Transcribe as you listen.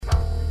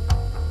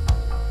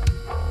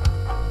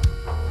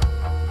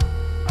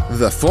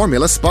the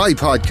Formula Spy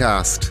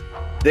Podcast.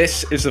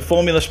 This is the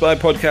Formula Spy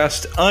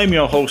Podcast. I'm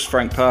your host,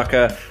 Frank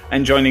Parker,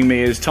 and joining me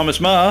is Thomas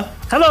Marr.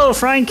 Hello,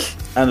 Frank.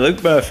 And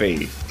Luke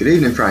Murphy. Good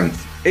evening, Frank.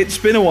 It's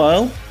been a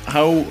while.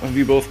 How have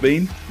you both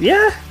been?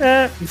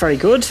 Yeah, very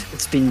good.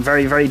 It's been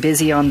very, very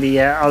busy on the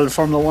old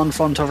Formula 1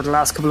 front over the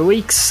last couple of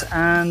weeks,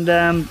 and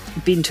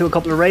been to a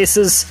couple of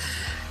races.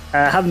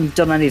 Haven't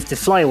done any of the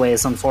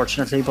flyaways,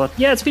 unfortunately, but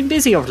yeah, it's been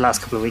busy over the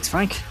last couple of weeks,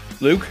 Frank.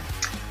 Luke?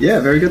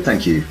 Yeah, very good,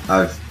 thank you.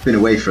 I've been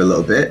away for a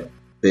little bit,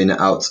 been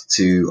out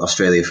to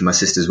Australia for my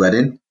sister's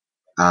wedding,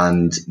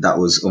 and that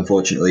was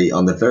unfortunately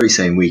on the very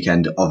same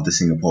weekend of the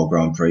Singapore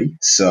Grand Prix,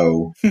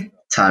 so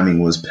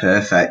timing was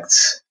perfect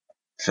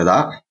for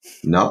that.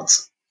 Not.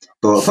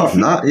 But apart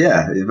from that,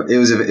 yeah, it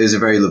was a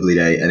very lovely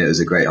day, and it was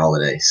a great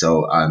holiday,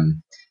 so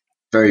I'm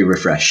very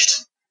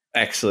refreshed.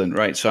 Excellent,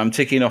 right, so I'm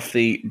ticking off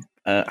the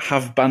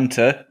have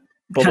banter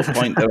bullet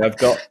point that I've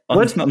got.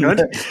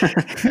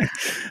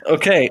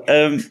 Okay,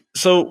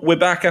 so we're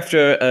back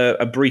after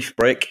a brief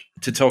break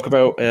to talk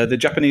about the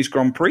Japanese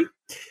Grand Prix.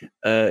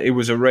 It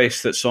was a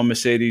race that saw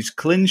Mercedes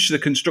clinch the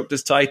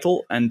Constructors'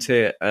 title, and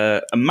to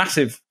a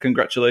massive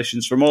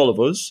congratulations from all of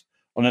us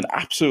on an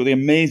absolutely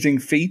amazing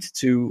feat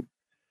to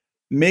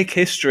make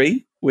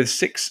history with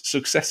 6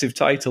 successive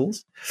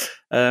titles.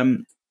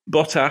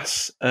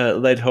 Bottas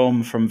led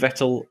home from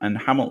Vettel, and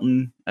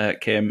Hamilton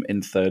came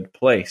in third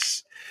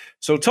place.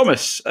 So,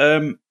 Thomas,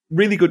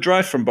 really good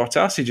drive from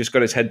Bottas. He just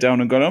got his head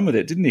down and got on with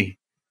it, didn't he?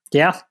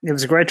 Yeah, it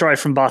was a great drive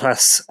from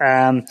Bottas.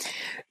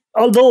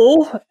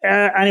 Although,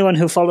 anyone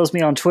who follows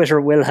me on Twitter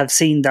will have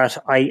seen that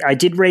I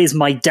did raise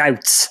my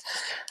doubts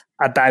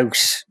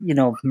about,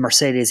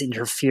 Mercedes'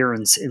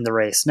 interference in the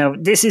race. Now,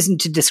 this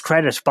isn't to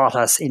discredit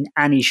Bottas in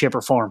any shape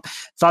or form.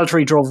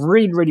 Valtteri drove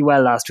really, really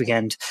well last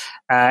weekend.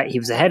 He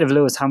was ahead of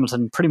Lewis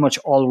Hamilton pretty much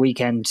all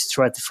weekend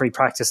throughout the free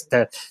practice,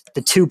 the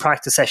 2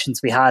 practice sessions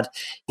we had.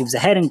 He was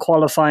ahead in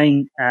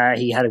qualifying.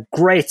 He had a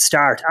great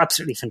start,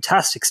 absolutely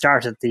fantastic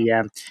start at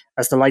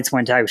as the lights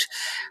went out.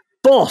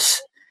 But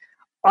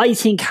I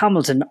think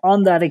Hamilton,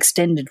 on that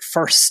extended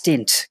first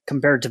stint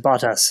compared to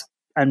Bottas,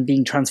 and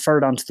being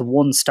transferred onto the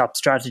one-stop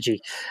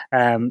strategy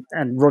and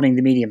running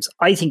the mediums.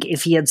 I think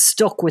if he had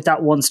stuck with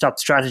that one-stop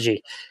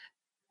strategy,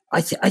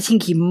 I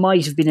think he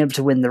might have been able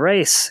to win the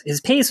race.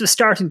 His pace was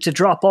starting to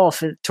drop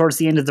off towards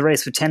the end of the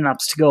race with 10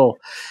 laps to go.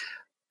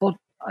 But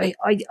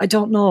I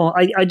don't know.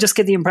 I just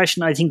get the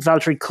impression I think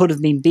Valtteri could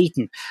have been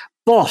beaten.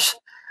 But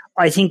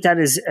I think that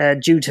is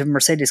due to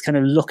Mercedes kind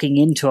of looking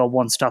into a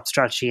one-stop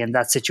strategy in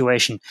that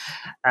situation,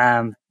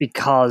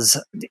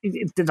 because,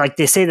 like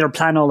they say, their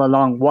plan all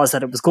along was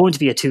that it was going to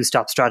be a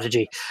 2-stop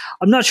strategy.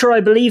 I'm not sure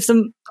I believe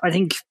them. I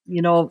think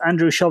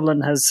Andrew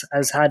Shovlin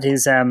has had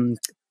his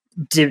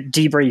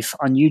debrief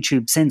on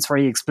YouTube since, where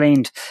he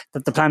explained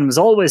that the plan was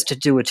always to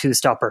do a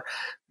 2-stopper,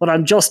 but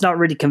I'm just not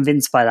really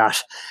convinced by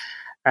that.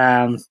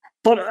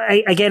 But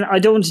again, I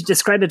don't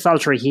discredit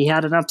Valtteri. He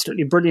had an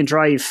absolutely brilliant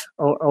drive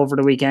over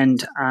the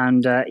weekend,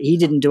 and he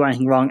didn't do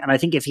anything wrong. And I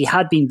think if he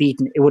had been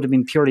beaten, it would have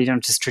been purely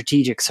down to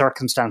strategic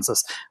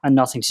circumstances and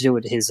nothing to do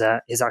with his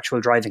actual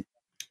driving.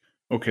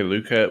 Okay,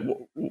 Luke,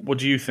 what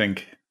do you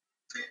think?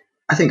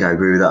 I think I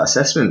agree with that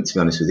assessment, to be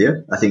honest with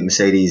you. I think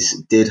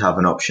Mercedes did have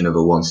an option of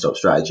a one-stop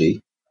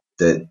strategy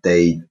that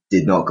they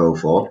did not go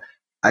for.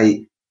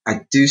 I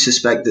do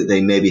suspect that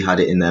they maybe had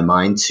it in their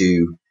mind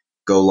to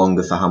go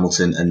longer for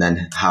Hamilton and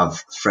then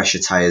have fresher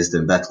tyres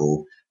than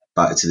Vettel,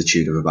 back to the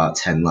tune of about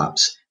 10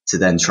 laps, to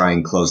then try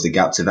and close the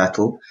gap to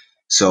Vettel.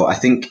 So I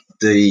think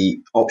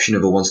the option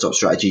of a one-stop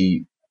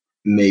strategy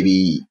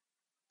maybe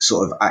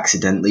sort of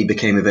accidentally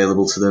became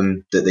available to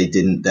them, that they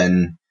didn't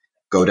then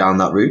go down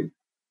that route.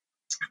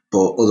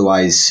 But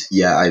otherwise,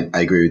 yeah,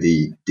 I agree with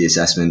the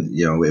assessment.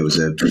 It was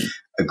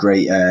a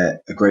great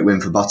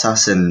win for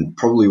Bottas, and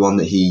probably one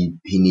that he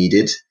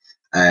needed.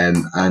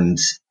 And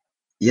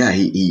yeah,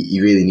 he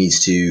really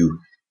needs to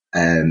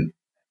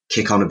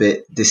kick on a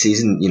bit this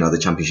season. The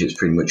championship's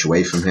pretty much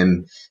away from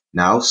him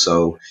now,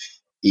 so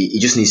he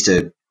just needs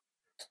to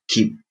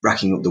keep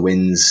racking up the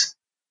wins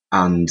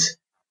and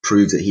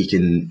prove that he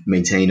can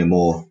maintain a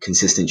more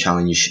consistent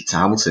challenge to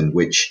Hamilton,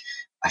 which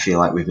I feel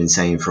like we've been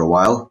saying for a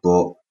while,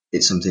 but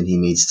it's something he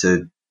needs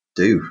to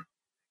do.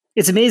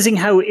 It's amazing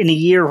how in a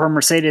year where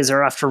Mercedes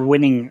are after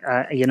winning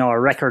a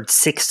record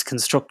 6th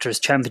Constructors'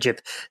 Championship,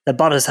 that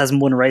Bottas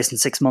hasn't won a race in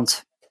 6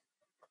 months.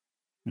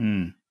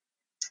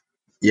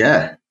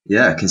 Yeah,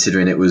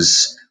 considering it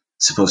was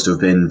supposed to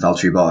have been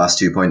Valtteri Bottas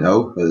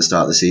 2.0 at the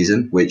start of the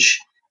season, which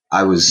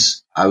I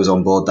was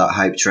on board that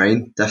hype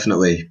train,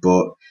 definitely,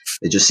 but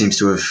it just seems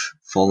to have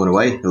fallen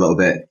away a little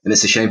bit. And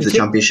it's a shame for the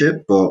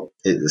championship, but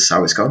it's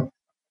how it's gone.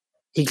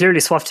 He clearly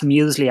swapped to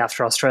Muesli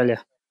after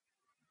Australia.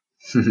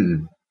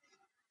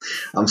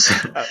 I'm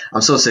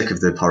so sick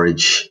of the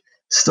porridge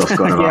stuff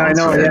going on. Yeah, I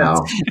know. Yeah.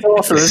 Now. It's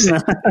awful, isn't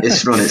it?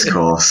 It's run its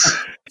course.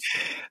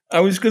 I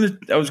was gonna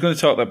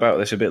talk about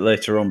this a bit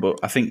later on, but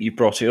I think you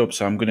brought it up,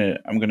 so I'm gonna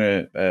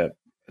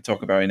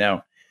talk about it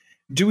now.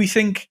 Do we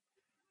think,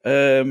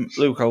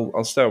 Luke?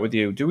 I'll start with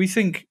you. Do we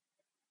think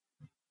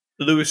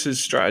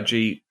Lewis's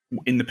strategy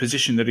in the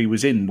position that he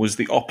was in was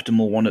the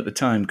optimal one at the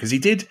time, because he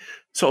did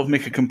sort of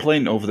make a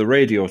complaint over the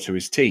radio to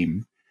his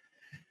team.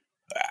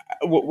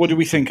 What do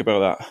we think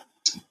about that?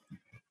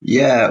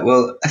 Yeah,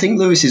 well, I think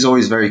Lewis is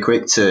always very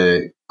quick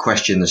to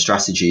question the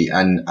strategy,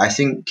 and I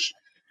think,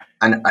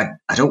 and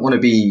I don't want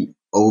to be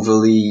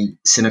overly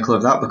cynical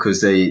of that,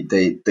 because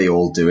they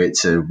all do it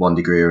to one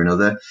degree or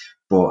another,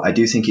 but I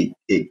do think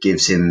it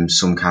gives him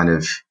some kind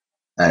of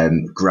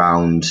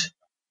ground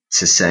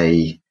to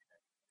say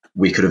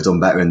we could have done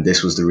better, and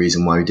this was the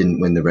reason why we didn't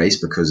win the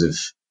race, because of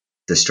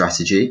the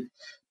strategy,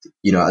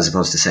 as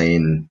opposed to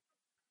saying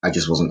I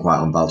just wasn't quite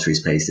on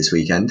Valtteri's pace this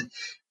weekend.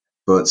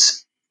 But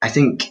I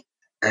think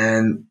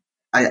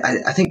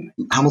I think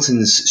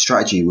Hamilton's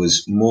strategy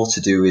was more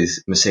to do with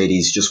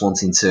Mercedes just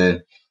wanting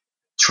to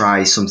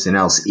try something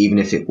else, even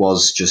if it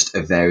was just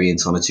a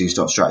variant on a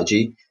two-stop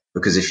strategy.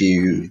 Because if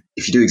you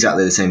do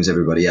exactly the same as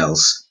everybody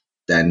else,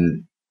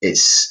 then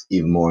it's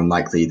even more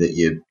unlikely that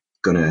you're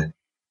gonna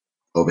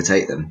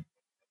overtake them.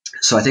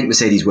 So I think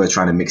Mercedes were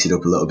trying to mix it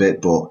up a little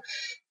bit, but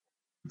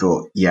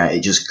yeah,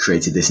 it just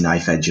created this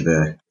knife edge of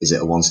is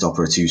it a one-stop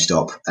or a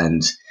two-stop?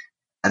 And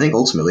I think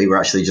ultimately we're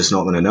actually just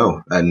not going to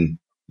know, and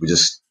we're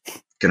just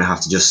going to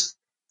have to just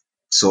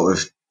sort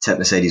of take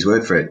Mercedes'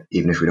 word for it,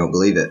 even if we don't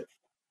believe it.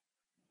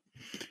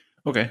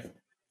 Okay.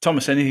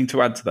 Thomas, anything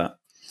to add to that?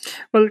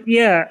 Well,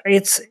 yeah,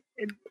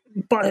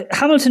 but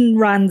Hamilton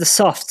ran the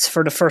softs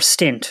for the first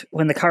stint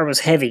when the car was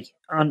heavy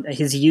on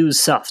his used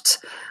softs,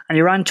 and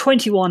he ran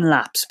 21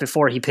 laps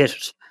before he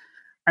pitted.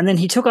 And then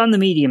he took on the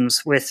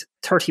mediums with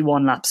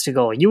 31 laps to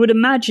go. You would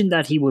imagine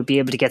that he would be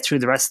able to get through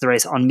the rest of the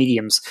race on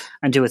mediums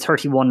and do a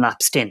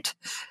 31-lap stint.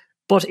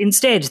 But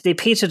instead, they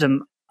pitted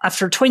him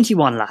after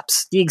 21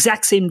 laps, the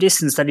exact same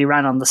distance that he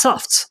ran on the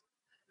softs.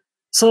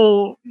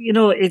 So,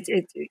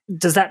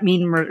 does that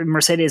mean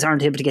Mercedes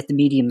aren't able to get the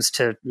mediums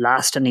to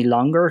last any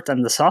longer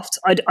than the softs?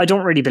 I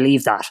don't really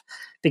believe that.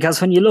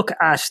 Because when you look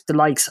at the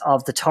likes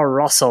of the Toro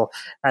Rosso,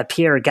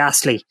 Pierre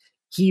Gasly,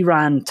 he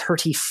ran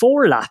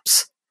 34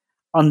 laps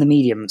on the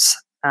mediums,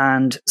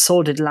 and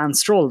so did Lance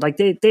Stroll. Like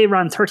they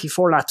ran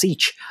 34 laps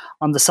each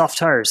on the soft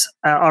tires,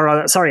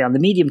 on the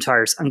medium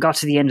tires, and got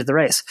to the end of the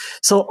race.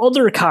 So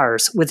other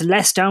cars with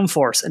less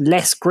downforce and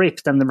less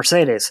grip than the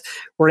Mercedes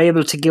were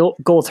able to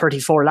go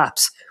 34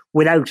 laps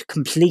without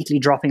completely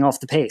dropping off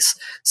the pace.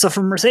 So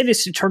for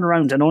Mercedes to turn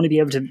around and only be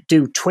able to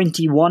do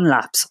 21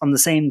 laps on the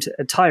same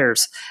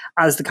tires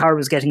as the car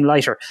was getting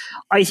lighter,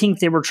 I think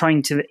they were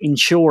trying to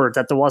ensure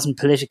that there wasn't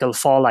political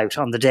fallout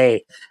on the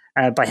day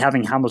by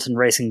having Hamilton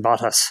racing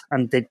Bottas.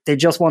 And they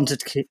just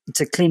wanted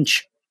to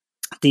clinch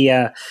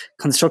the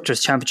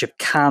Constructors' Championship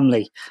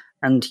calmly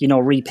and,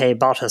 repay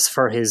Bottas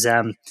for his,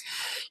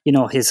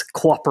 his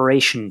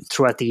cooperation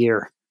throughout the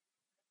year.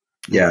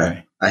 Yeah,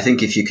 okay. I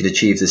think if you could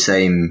achieve the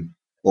same,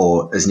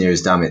 or as near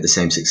as damn it, the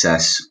same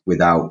success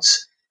without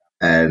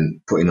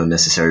putting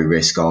unnecessary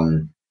risk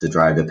on the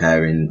driver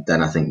pairing,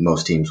 then I think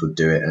most teams would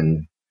do it.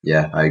 And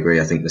yeah, I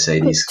agree. I think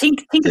Mercedes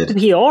think did. of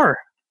the PR.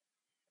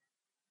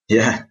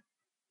 Yeah.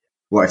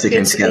 What if they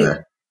came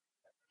together?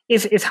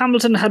 If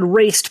Hamilton had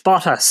raced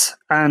Bottas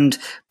and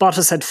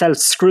Bottas had felt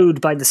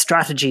screwed by the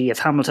strategy, if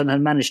Hamilton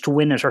had managed to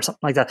win it or something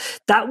like that,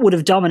 that would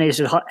have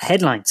dominated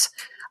headlines,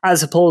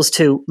 as opposed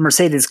to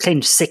Mercedes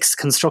clinched 6th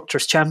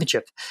Constructors'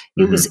 Championship.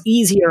 It was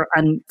easier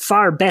and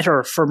far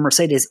better for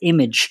Mercedes'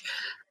 image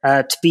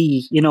to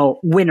be,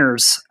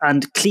 winners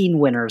and clean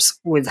winners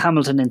with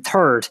Hamilton in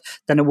 3rd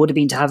than it would have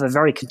been to have a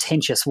very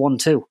contentious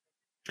 1-2.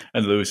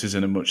 And Lewis is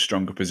in a much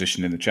stronger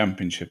position in the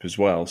championship as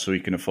well, so he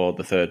can afford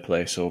the 3rd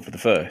place over the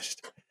 1st.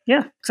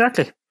 Yeah,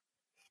 exactly.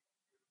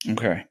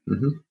 Okay.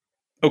 Mm-hmm.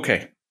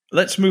 Okay,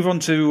 let's move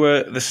on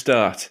to the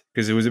start,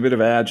 because there was a bit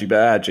of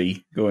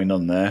argy-bargy going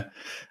on there.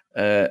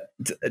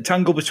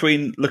 Tangle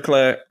between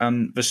Leclerc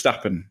and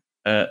Verstappen.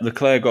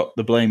 Leclerc got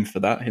the blame for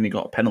that, and he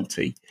got a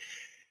penalty.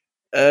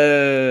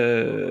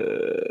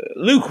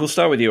 Luke, we'll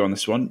start with you on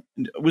this one.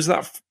 Was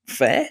that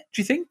fair,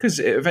 do you think? Because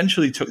it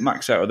eventually took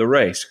Max out of the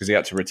race because he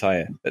had to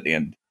retire at the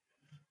end.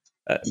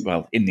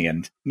 In the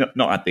end. Not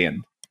at the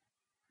end.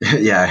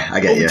 Yeah, I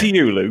get you. Over to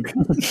you, Luke.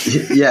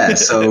 Yeah,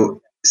 so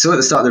at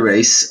the start of the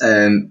race,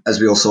 as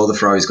we all saw, the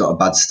Ferrari's got a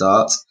bad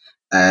start.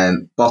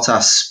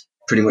 Bottas,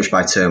 pretty much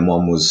by turn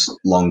 1, was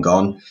long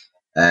gone.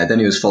 Then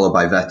he was followed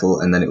by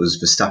Vettel, and then it was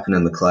Verstappen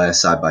and Leclerc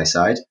side by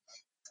side.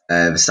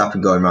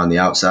 Verstappen going around the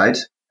outside.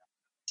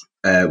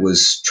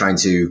 Was trying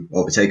to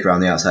overtake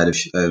around the outside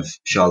of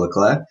Charles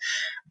Leclerc,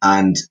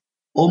 and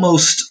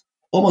almost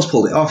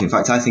pulled it off. In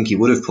fact, I think he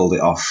would have pulled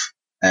it off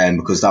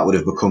because that would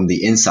have become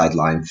the inside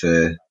line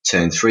for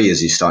turn 3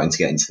 as you're starting to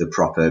get into the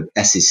proper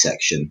S's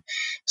section.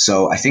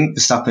 So I think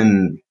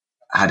Verstappen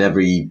had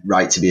every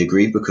right to be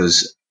aggrieved,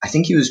 because I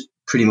think he was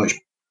pretty much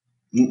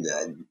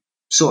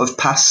sort of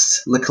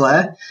past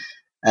Leclerc.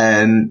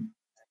 And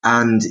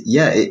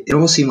yeah, it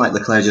almost seemed like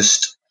Leclerc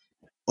just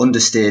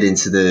understeered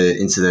into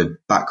the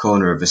back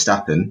corner of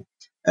Verstappen.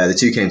 The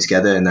two came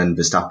together, and then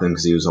Verstappen,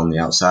 because he was on the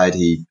outside,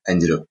 he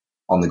ended up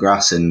on the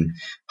grass and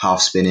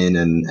half spinning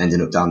and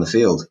ending up down the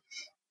field.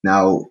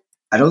 Now,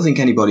 I don't think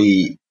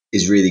anybody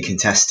is really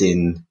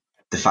contesting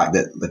the fact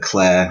that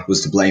Leclerc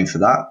was to blame for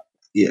that,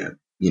 yeah,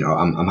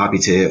 I'm happy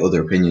to hear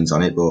other opinions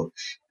on it, but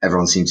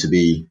everyone seemed to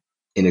be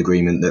in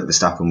agreement that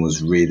Verstappen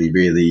was really,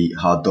 really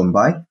hard done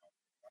by.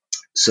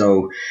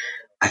 So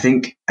I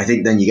think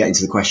then you get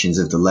into the questions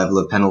of the level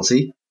of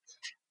penalty.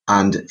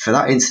 And for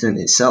that incident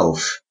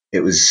itself,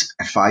 it was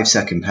a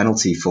 5-second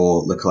penalty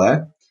for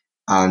Leclerc,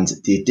 and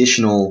the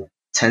additional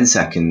 10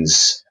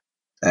 seconds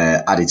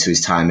added to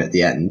his time at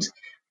the end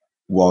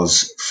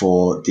was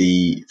for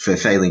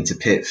failing to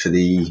pit for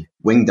the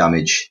wing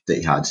damage that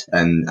he had.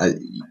 And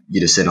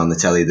you'd have seen on the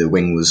telly, the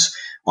wing was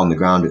on the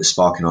ground, it was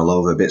sparking all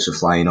over, bits were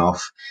flying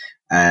off,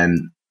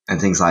 and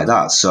things like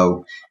that.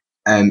 So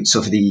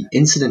for the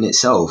incident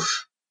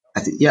itself,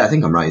 I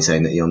think I'm right in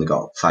saying that he only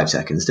got 5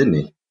 seconds, didn't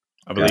he?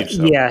 I believe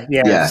so. Yeah.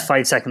 It's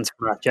 5 seconds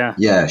for that. Yeah.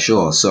 Yeah,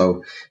 sure.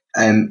 So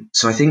I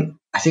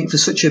think for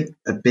such a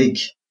big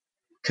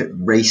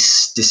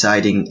race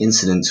deciding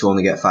incident to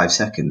only get 5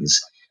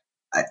 seconds,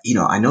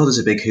 I know there's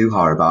a big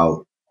hoo-ha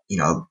about,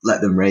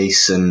 let them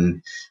race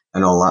and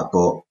all that,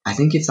 but I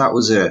think if that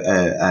was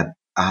a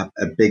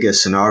bigger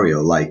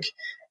scenario, like,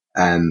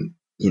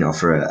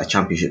 for a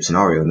championship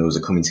scenario, and there was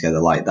a coming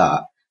together like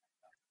that,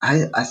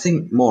 I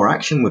think more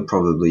action would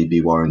probably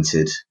be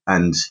warranted.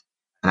 And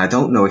I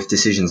don't know if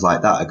decisions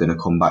like that are going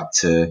to come back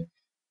to,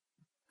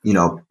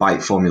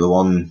 bite Formula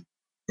One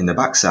in the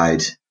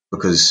backside.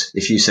 Because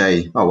if you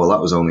say, oh, well,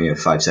 that was only a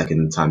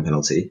 5-second time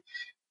penalty,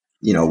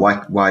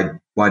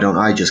 why don't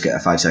I just get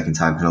a 5-second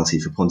time penalty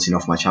for punting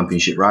off my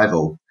championship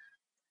rival,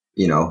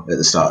 at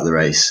the start of the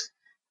race?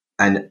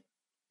 And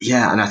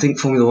I think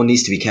Formula One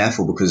needs to be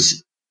careful,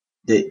 because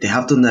they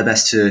have done their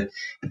best to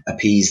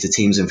appease the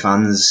teams and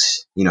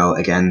fans,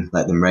 again,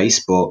 let them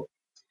race. But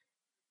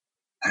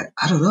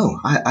I don't know.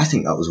 I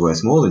think that was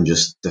worth more than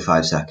just the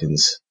 5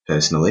 seconds,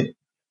 personally.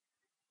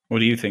 What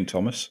do you think,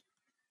 Thomas?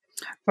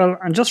 Well,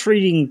 I'm just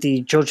reading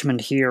the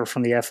judgment here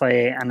from the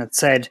FIA, and it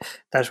said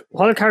that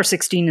while car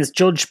 16 is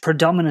judged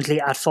predominantly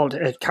at fault,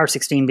 car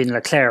 16 being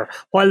Leclerc,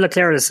 while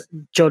Leclerc is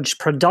judged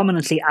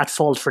predominantly at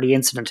fault for the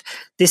incident,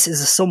 this is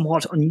a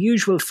somewhat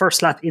unusual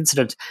first lap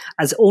incident,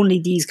 as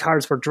only these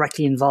cars were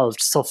directly involved,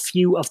 so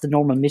few of the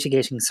normal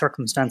mitigating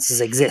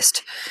circumstances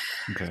exist.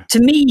 Okay. To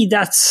me,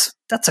 that's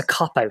a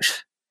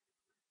cop-out.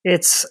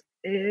 It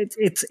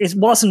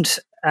wasn't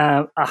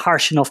a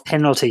harsh enough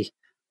penalty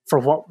for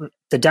what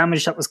the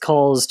damage that was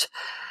caused,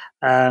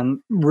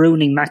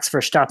 ruining Max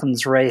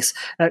Verstappen's race.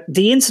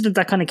 The incident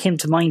that kind of came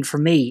to mind for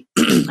me,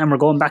 and we're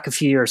going back a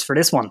few years for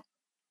this one,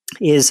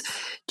 is,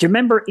 do you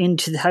remember in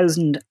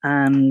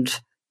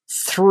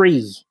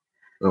 2003?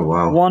 Oh,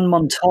 wow. Juan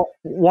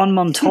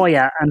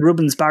Montoya and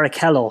Rubens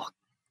Barrichello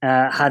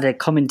had a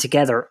coming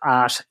together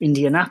at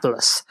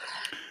Indianapolis,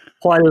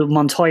 while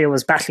Montoya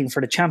was battling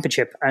for the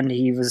championship, and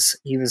he was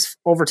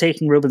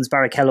overtaking Rubens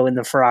Barrichello in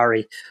the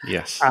Ferrari.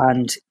 Yes.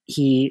 And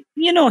he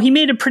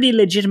made a pretty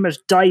legitimate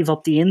dive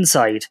up the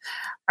inside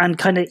and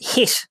kind of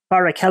hit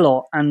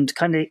Barrichello, and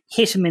kind of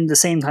hit him in the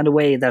same kind of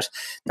way that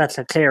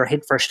Leclerc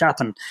hit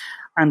Verstappen,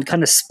 and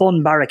kind of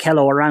spun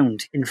Barrichello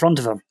around in front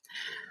of him.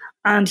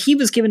 And he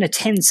was given a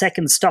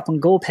 10-second stop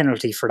and go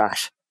penalty for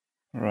that.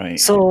 Right.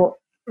 So,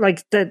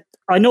 like, that,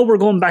 I know we're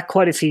going back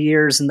quite a few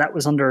years, and that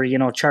was under,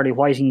 Charlie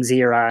Whiting's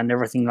era and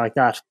everything like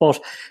that. But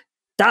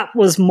that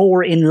was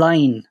more in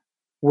line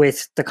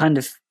with the kind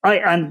of...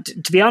 and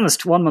to be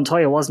honest, Juan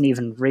Montoya wasn't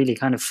even really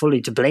kind of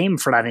fully to blame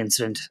for that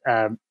incident.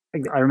 I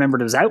remember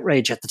there was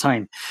outrage at the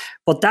time.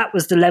 But that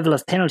was the level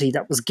of penalty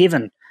that was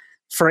given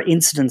for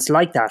incidents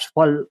like that.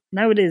 While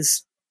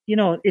nowadays,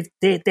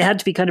 they had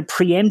to be kind of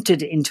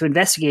preempted into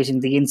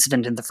investigating the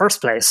incident in the first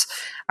place,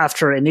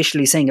 after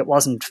initially saying it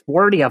wasn't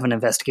worthy of an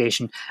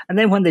investigation. And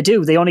then when they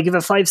do, they only give a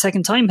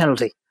 5-second time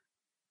penalty.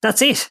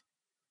 That's it.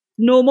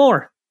 No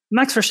more.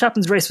 Max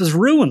Verstappen's race was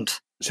ruined.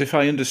 So if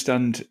I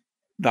understand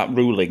that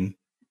ruling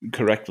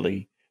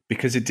correctly,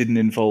 because it didn't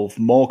involve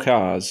more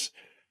cars,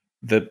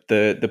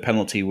 the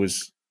penalty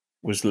was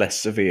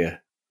less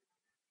severe.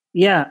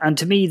 Yeah, and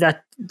to me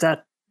that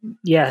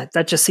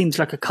just seems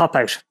like a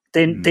cop-out.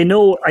 They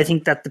know, I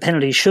think, that the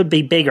penalty should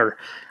be bigger,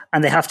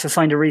 and they have to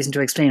find a reason to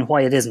explain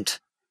why it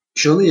isn't.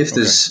 Surely if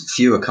there's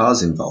fewer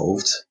cars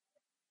involved,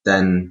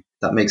 then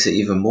that makes it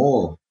even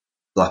more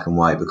black and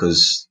white,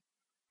 because,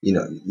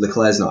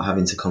 Leclerc's not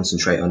having to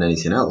concentrate on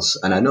anything else.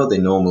 And I know they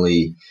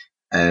normally,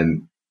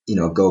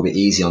 go a bit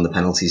easy on the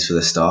penalties for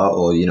the start,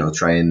 or,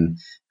 try and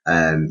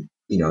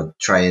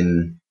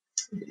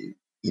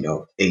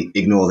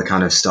ignore the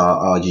kind of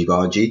start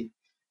argy-bargy.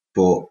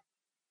 But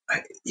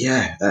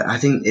yeah, I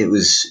think it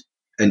was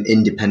an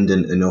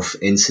independent enough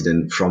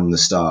incident from the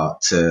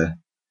start to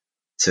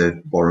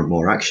warrant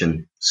more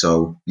action.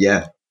 So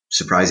yeah,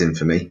 surprising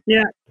for me.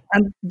 Yeah,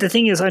 and the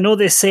thing is, I know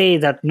they say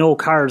that no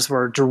cars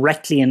were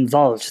directly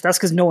involved. That's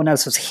because no one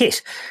else was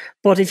hit.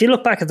 But if you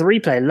look back at the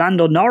replay,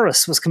 Lando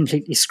Norris was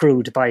completely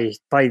screwed by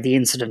the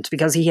incident,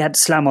 because he had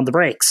to slam on the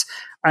brakes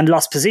and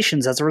lost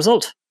positions as a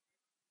result.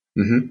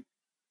 Mm-hmm.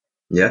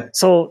 Yeah.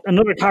 So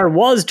another car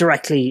was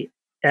directly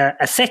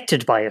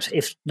affected by it,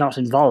 if not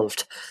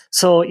involved.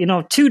 So,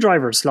 2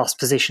 drivers lost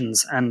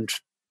positions, and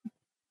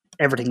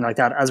everything like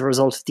that as a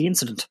result of the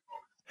incident.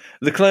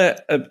 Leclerc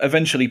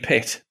eventually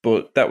pit,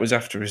 but that was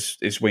after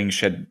his wings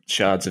shed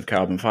shards of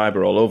carbon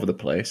fibre all over the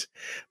place.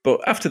 But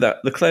after that,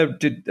 Leclerc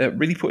did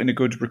really put in a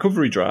good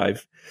recovery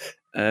drive,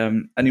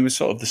 and he was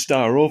sort of the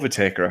star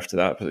overtaker after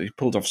that. But he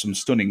pulled off some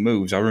stunning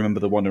moves. I remember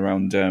the one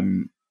around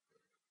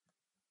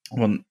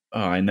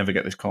I never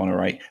get this corner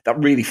right. That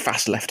really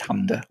fast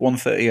left-hander,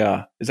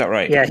 130R. Is that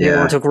right? Yeah, he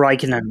overtook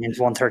Raikkonen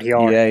into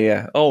 130R.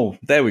 Yeah. Oh,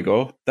 there we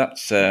go.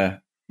 That's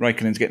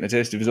Raikkonen's getting a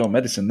taste of his own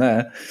medicine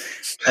there.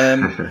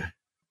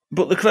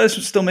 But Leclerc's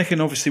still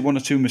making obviously one or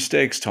two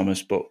mistakes,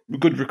 Thomas, but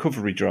good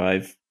recovery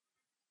drive.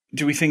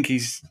 Do we think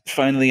he's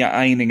finally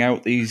ironing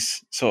out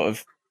these sort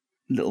of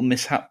little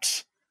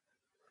mishaps?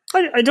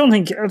 I don't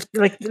think,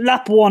 like,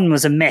 lap 1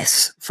 was a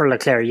mess for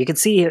Leclerc. You could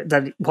see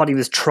that what he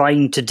was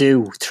trying to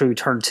do through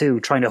turn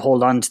 2, trying to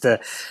hold on to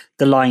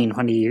the line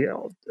when he,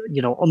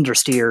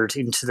 understeered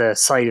into the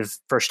side of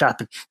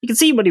Verstappen. You can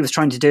see what he was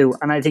trying to do,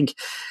 and I think,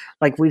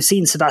 like, we've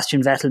seen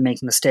Sebastian Vettel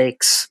make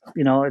mistakes.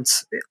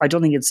 I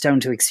don't think it's down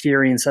to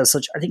experience as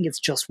such. I think it's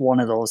just one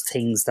of those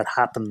things that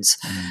happens.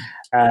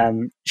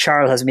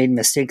 Charles has made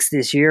mistakes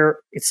this year.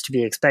 It's to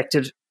be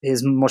expected.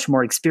 His much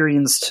more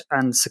experienced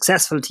and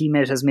successful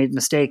teammate has made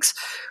mistakes,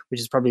 which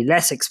is probably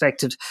less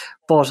expected.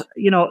 But,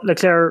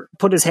 Leclerc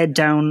put his head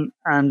down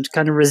and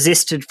kind of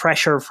resisted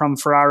pressure from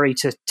Ferrari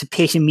to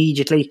pit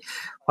immediately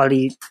while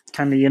he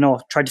kind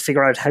of, tried to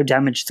figure out how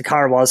damaged the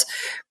car was.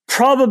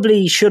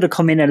 Probably should have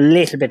come in a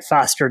little bit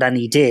faster than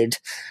he did,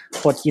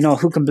 but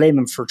who can blame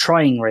him for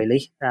trying,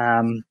 really?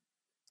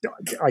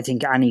 I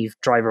think any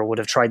driver would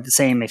have tried the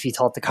same if he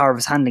thought the car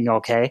was handling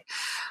okay.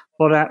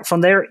 But from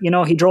there,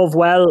 he drove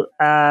well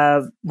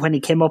when he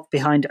came up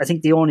behind. I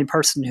think the only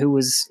person who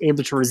was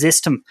able to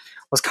resist him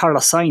was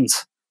Carlos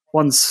Sainz.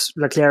 Once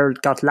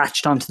Leclerc got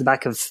latched onto the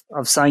back of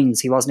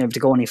Sainz, he wasn't able to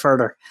go any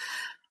further.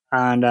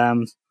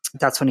 And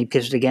that's when he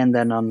pitted again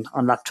then on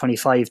lap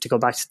 25 to go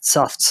back to the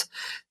softs.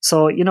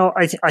 So,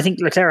 I think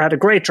Leclerc had a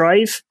great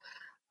drive,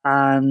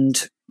 and,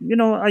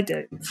 I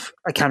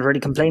can't really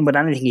complain with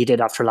anything he did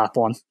after lap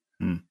 1.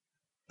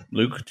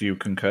 Luke, do you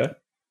concur?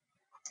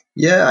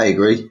 Yeah, I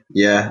agree.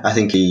 Yeah, I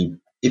think he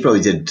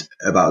probably did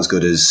about as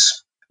good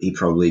as he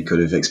probably could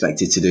have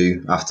expected to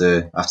do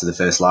after the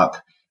first lap.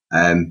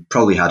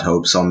 Probably had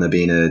hopes on there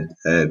being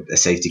a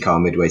safety car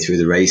midway through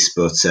the race,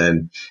 but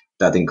that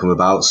didn't come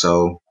about.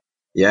 So,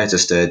 yeah,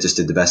 just did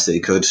the best that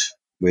he could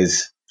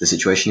with the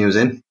situation he was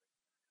in.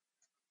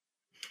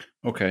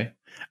 Okay,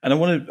 and I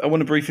want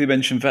to briefly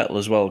mention Vettel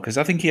as well, because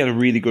I think he had a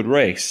really good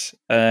race.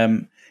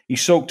 He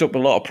soaked up a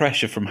lot of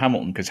pressure from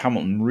Hamilton, because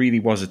Hamilton really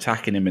was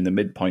attacking him in the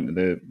midpoint of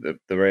the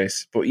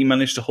race, but he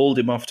managed to hold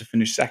him off to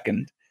finish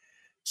second.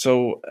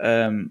 So,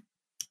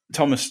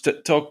 Thomas,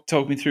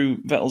 talk me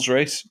through Vettel's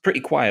race. Pretty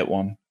quiet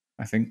one,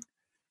 I think.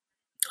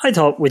 I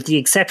thought, with the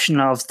exception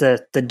of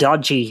the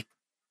dodgy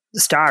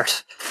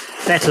start,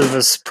 Vettel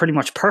was pretty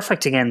much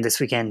perfect again this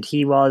weekend.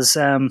 He was,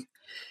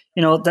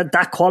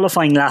 that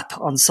qualifying lap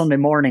on Sunday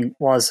morning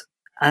was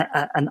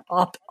an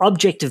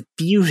object of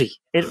beauty.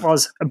 It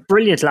was a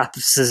brilliant lap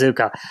of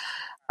Suzuka,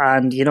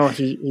 and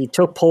he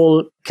took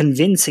pole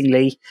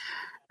convincingly.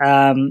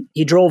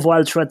 He drove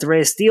well throughout the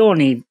race. The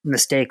only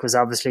mistake was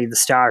obviously the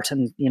start,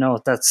 and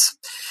that's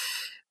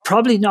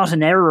probably not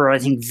an error I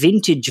think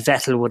vintage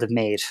Vettel would have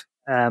made.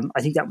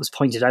 I think that was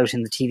pointed out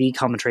in the TV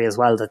commentary as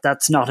well,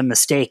 that's not a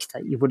mistake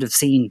that you would have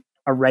seen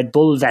a Red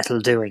Bull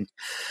Vettel doing.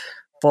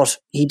 But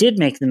he did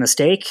make the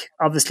mistake.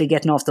 Obviously,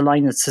 getting off the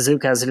line at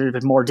Suzuka is a little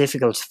bit more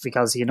difficult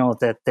because,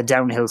 the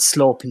downhill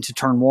slope into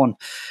turn 1.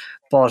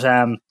 But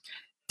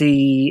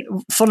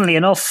funnily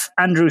enough,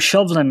 Andrew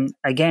Shovlin,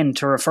 again,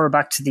 to refer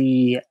back to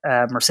the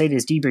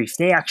Mercedes debrief,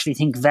 they actually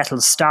think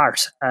Vettel's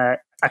start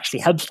actually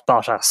helped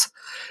Bottas,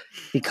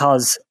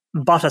 because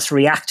Bottas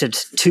reacted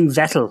to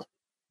Vettel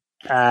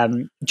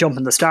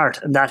jumping the start,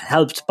 and that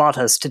helped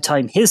Bottas to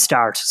time his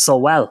start so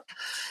well.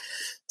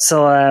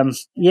 So,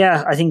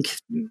 I think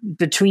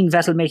between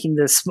Vettel making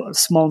this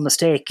small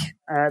mistake,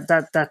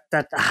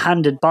 that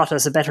handed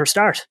Bottas a better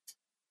start.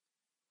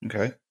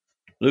 Okay.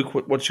 Luke,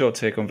 what's your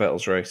take on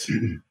Vettel's race?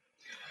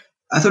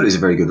 I thought it was a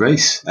very good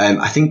race.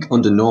 I think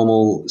under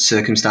normal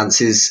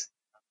circumstances,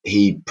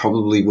 he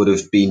probably would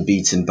have been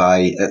beaten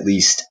by at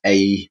least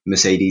a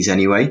Mercedes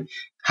anyway,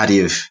 had he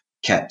have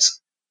kept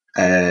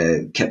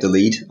the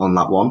lead on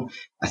lap 1.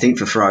 I think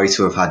for Ferrari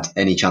to have had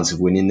any chance of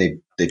winning,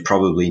 they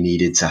probably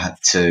needed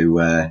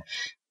to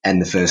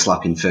end the first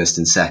lap in first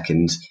and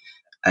second,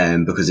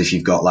 because if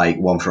you've got like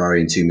one Ferrari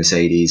and two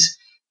Mercedes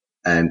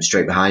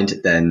straight behind,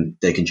 then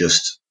they can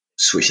just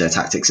switch their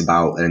tactics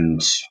about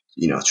and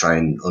try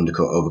and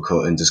undercut,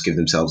 overcut, and just give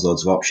themselves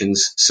loads of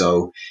options.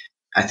 So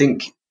I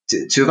think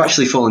to have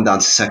actually fallen down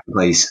to second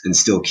place and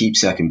still keep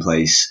second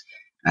place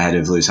ahead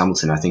of Lewis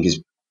Hamilton, I think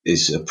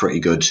is a pretty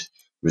good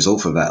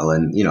result for Vettel.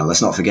 And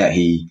let's not forget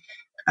he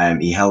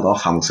held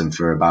off Hamilton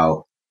for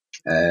about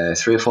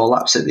 3 or 4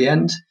 laps at the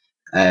end,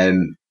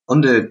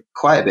 under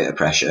quite a bit of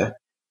pressure,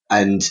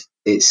 and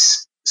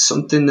it's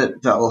something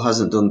that Vettel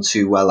hasn't done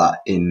too well at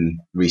in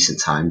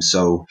recent times.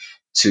 So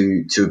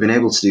to have been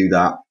able to do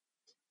that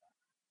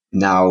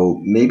now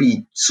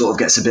maybe sort of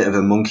gets a bit of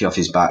a monkey off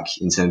his back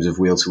in terms of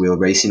wheel-to-wheel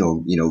racing,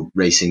 or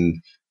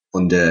racing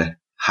under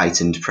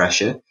heightened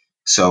pressure.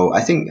 So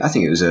I think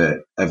it was a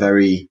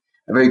very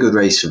good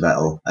race for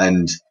Vettel,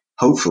 and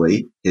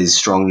hopefully his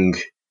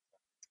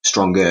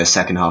stronger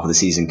second half of the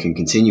season can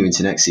continue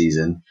into next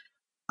season,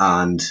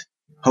 and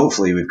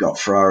hopefully we've got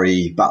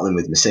Ferrari battling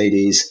with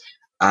Mercedes,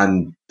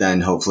 and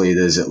then hopefully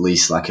there's at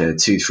least like a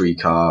 2-3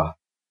 car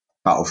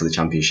battle for the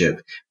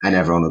championship, and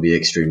everyone will be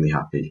extremely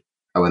happy.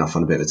 I went off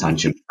on a bit of a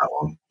tangent with that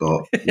one,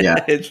 but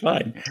yeah, it's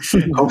fine.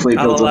 Hopefully,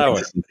 I'll builds allow up it.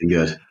 into something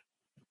good.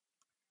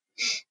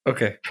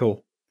 Okay,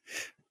 cool.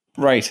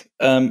 Right.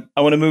 I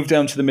want to move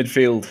down to the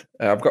midfield.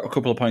 I've got a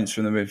couple of points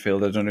from the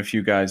midfield. I don't know if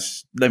you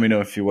guys, let me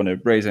know if you want to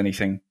raise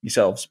anything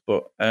yourselves.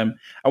 But I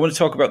want to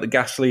talk about the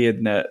Gasly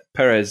and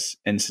Perez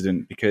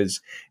incident,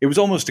 because it was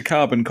almost a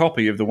carbon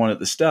copy of the one at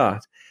the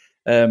start.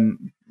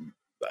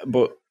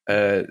 But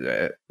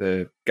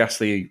the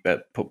Gasly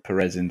put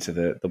Perez into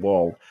the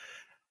wall.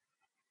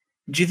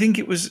 Do you think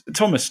it was,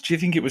 Thomas, do you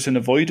think it was an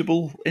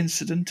avoidable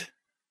incident?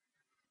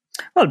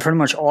 Well, pretty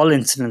much all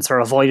incidents are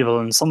avoidable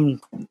in some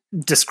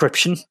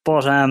description,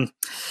 but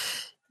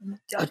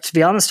to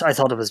be honest, I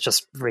thought it was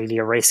just really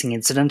a racing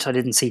incident. I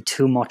didn't see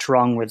too much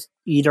wrong with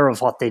either of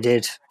what they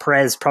did.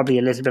 Perez probably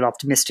a little bit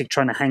optimistic,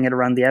 trying to hang it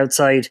around the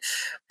outside,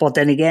 but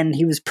then again,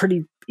 he was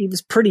pretty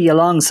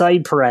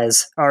alongside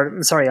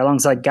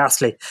alongside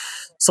Gasly.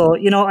 So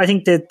I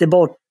think that they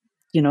both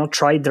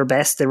tried their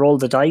best. They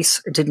rolled the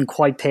dice. It didn't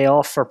quite pay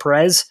off for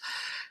Perez.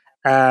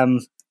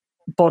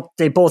 But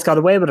they both got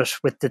away with it,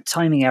 with the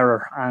timing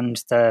error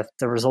and the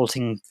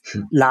resulting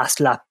last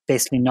lap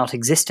basically not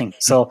existing.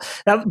 So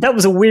that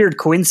was a weird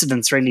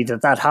coincidence, really,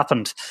 that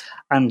happened.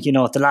 And,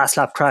 the last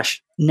lap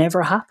crash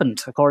never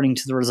happened, according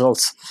to the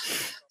results.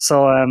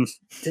 So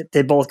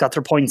they both got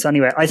their points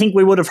anyway. I think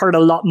we would have heard a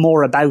lot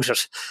more about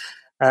it,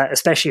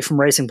 especially from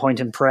Racing Point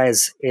and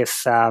Perez,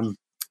 if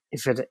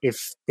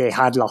they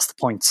had lost the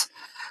points.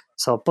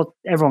 So, but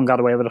everyone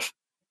got away with it.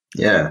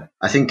 Yeah,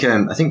 I think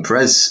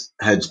Perez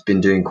had been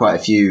doing quite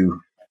a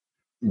few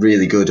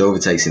really good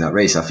overtakes in that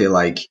race. I feel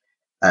like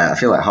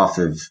half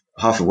of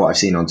what I've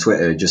seen on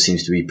Twitter just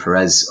seems to be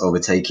Perez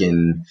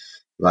overtaking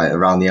like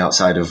around the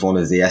outside of one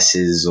of the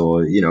S's,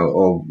 or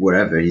or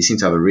wherever. He seemed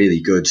to have a really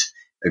good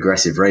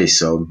aggressive race.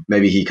 So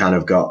maybe he kind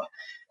of got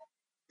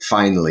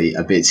finally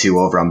a bit too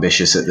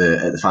overambitious at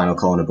the final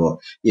corner. But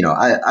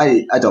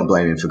I don't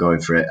blame him for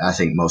going for it. I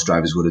think most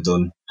drivers would have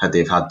done had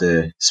they've had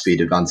the speed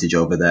advantage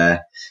over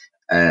their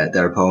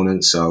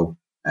opponent. So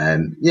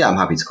I'm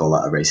happy to call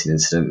that a racing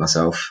incident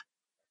myself.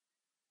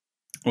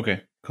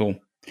 Okay, cool.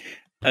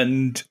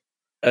 And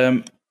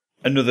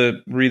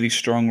another really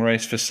strong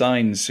race for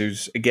Sainz,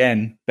 who's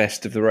again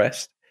best of the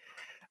rest.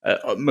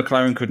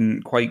 McLaren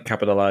couldn't quite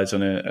capitalise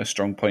on a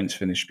strong points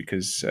finish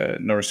because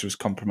Norris was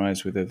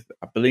compromised with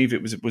I believe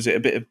it was it a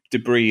bit of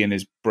debris in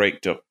his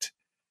brake duct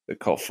that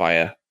caught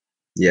fire.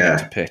 Yeah,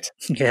 to pit.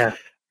 Yeah.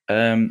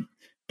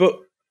 But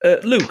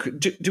Luke,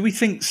 do we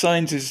think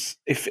Sainz is,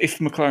 if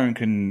McLaren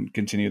can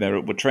continue their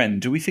upward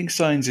trend, do we think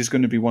Sainz is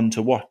going to be one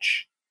to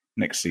watch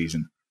next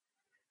season?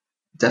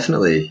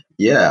 Definitely,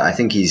 yeah. I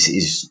think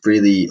he's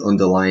really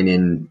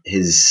underlining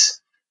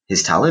his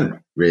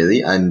talent,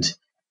 really, and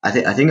I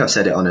think I've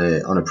said it on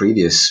a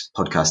previous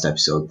podcast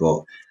episode,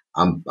 but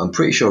I'm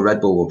pretty sure Red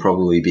Bull will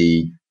probably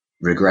be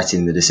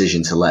regretting the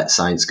decision to let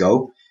Sainz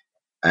go.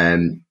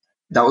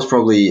 That was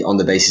probably on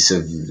the basis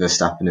of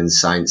Verstappen and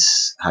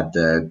Sainz had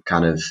the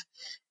kind of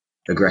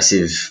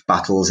aggressive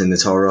battles in the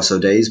Toro Rosso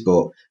days,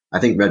 but I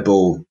think Red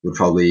Bull would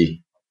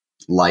probably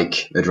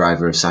like a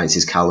driver of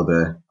Sainz's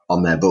caliber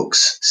on their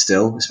books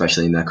still,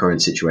 especially in their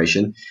current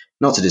situation.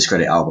 Not to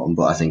discredit Albon,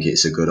 but I think it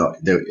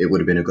would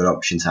have been a good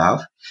option to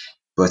have.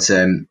 But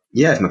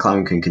if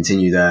McLaren can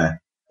continue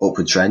their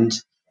upward trend,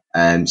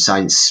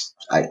 Sainz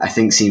I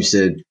think seems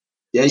to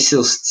he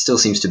still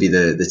seems to be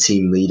the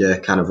team leader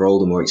kind of role,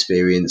 the more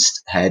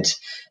experienced head,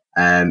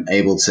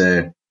 able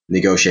to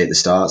negotiate the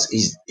starts.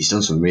 He's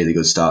done some really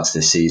good starts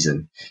this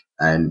season,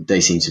 and they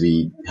seem to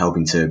be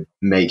helping to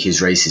make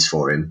his races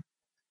for him.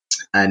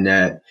 And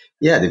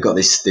they've got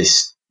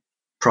this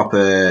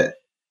properly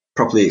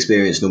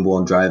experienced number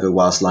one driver,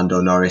 whilst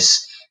Lando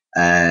Norris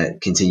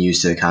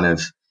continues to kind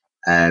of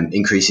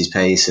increase his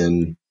pace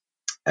and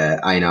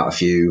iron out a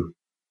few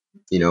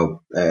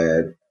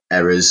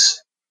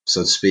errors,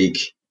 so to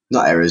speak.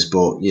 Not errors,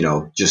 but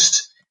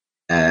just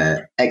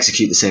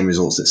execute the same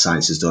results that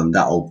Sainz has done.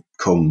 That'll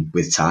come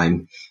with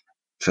time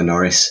for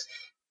Norris.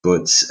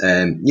 But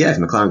if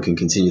McLaren can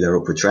continue their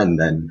upward trend,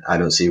 then I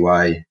don't see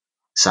why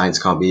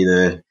Sainz can't be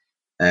the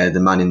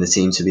man in the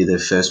team to be the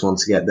first one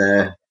to get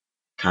their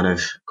kind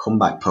of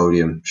comeback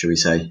podium, should we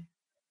say.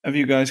 Have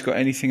you guys got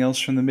anything else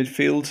from the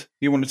midfield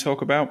you want to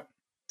talk about?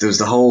 There was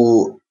the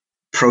whole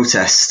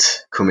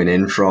protest coming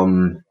in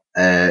from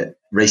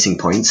Racing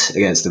Point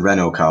against the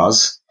Renault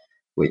cars,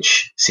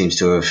 which seems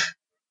to have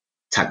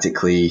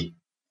tactically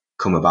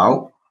come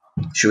about.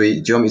 Do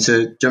you want me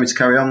to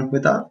carry on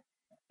with that?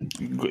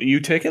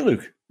 You take it,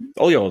 Luke.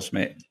 All yours,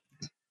 mate.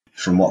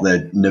 From what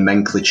the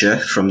nomenclature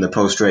from the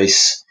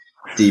post-race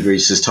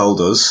Debriefs has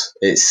told us,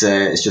 it's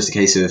just a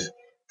case of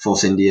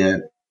Force India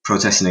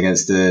protesting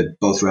against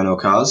both Renault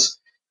cars.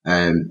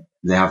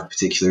 They have a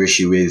particular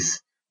issue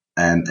with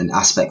an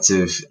aspect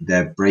of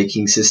their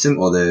braking system,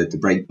 or the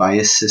brake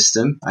bias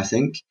system, I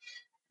think.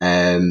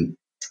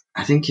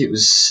 I think it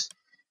was,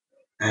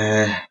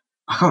 I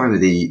can't remember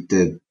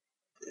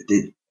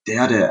they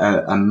had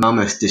a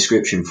mammoth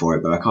description for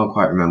it, but I can't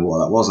quite remember what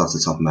that was off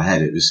the top of my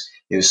head. It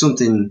was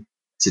something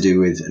to do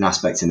with an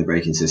aspect in the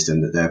braking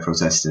system that they're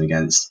protesting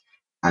against,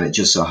 and it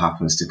just so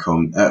happens to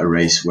come at a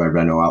race where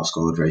Renault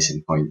outscored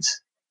Racing Point.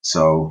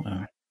 So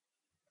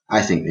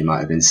I think they might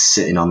have been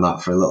sitting on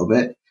that for a little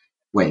bit,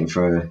 waiting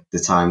for the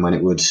time when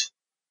it would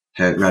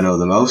hurt Renault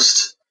the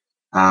most.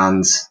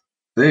 And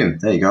boom,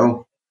 there you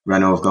go.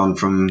 Renault have gone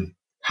from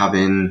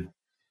having,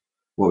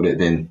 what would it have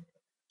been,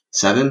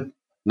 7,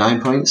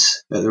 9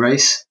 points at the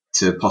race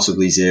to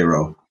possibly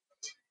 0.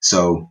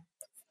 So,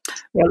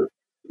 well,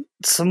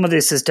 some of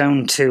this is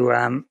down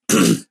to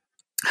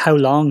how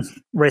long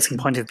Racing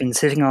Point have been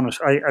sitting on it.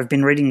 I've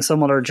been reading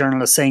some other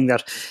journalists saying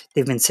that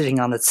they've been sitting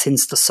on it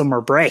since the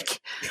summer break.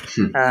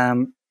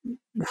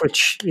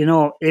 Which,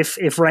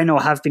 if Renault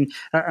have been,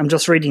 I'm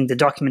just reading the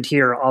document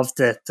here of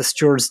the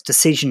steward's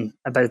decision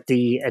about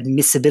the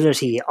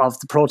admissibility of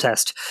the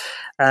protest.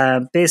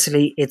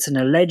 Basically, it's an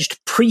alleged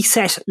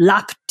preset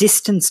lap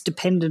distance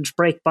dependent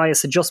brake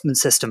bias adjustment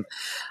system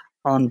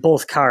on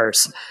both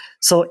cars.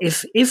 So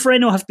if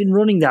Renault have been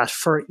running that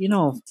for,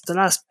 the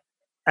last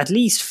at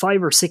least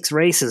 5 or 6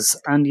 races,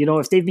 and,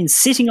 if they've been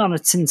sitting on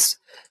it since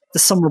the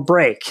summer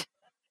break,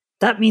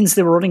 that means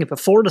they were running it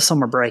before the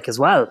summer break as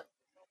well.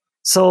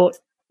 So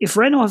if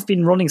Renault have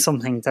been running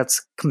something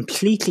that's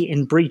completely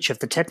in breach of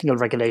the technical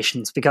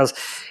regulations, because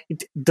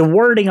the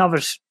wording of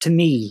it to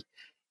me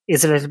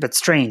is a little bit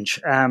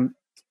strange.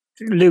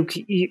 Luke,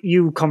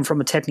 you come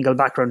from a technical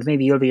background.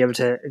 Maybe you'll be able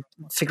to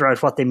figure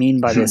out what they mean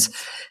by this.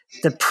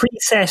 The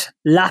preset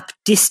lap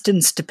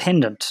distance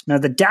dependent. Now,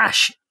 the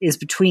dash is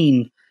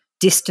between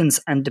distance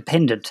and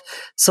dependent.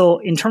 So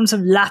in terms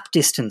of lap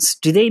distance,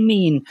 do they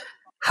mean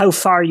how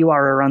far you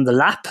are around the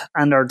lap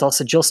and are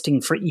thus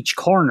adjusting for each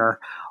corner?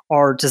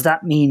 Or does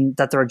that mean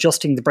that they're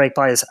adjusting the brake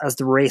bias as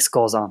the race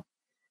goes on?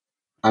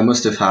 I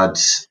must have had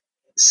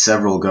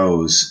several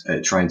goes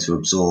at trying to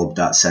absorb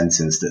that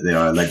sentence that they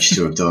are alleged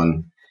to have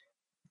done.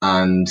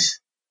 And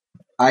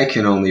I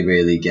can only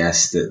really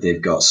guess that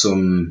they've got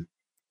some...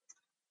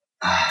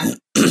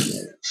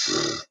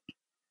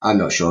 I'm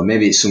not sure.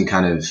 Maybe it's some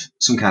kind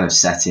of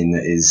setting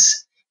that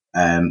is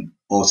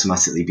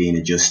automatically being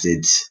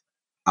adjusted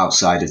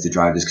outside of the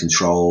driver's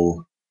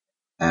control.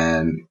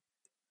 I'm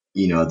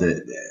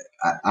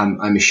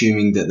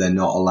assuming that they're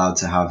not allowed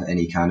to have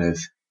any kind of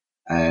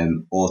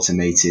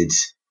automated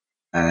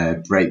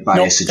brake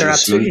bias adjustment.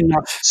 Absolutely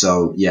not.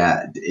 So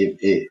yeah,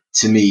 it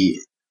to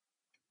me,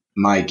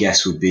 my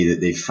guess would be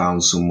that they've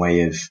found some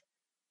way of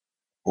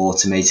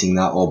automating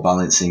that or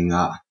balancing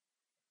that.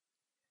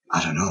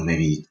 I don't know,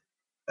 maybe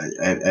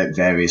at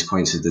various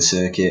points of the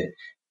circuit.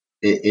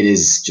 It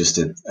is just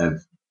a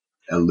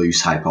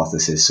loose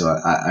hypothesis, so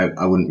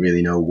I wouldn't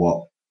really know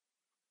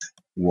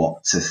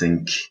what to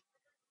think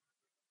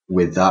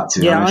with that, to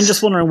be honest. I'm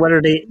just wondering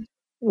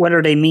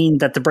whether they mean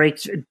that the brake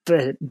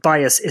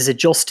bias is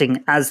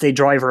adjusting as they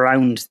drive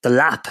around the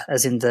lap,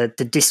 as in the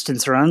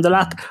distance around the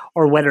lap,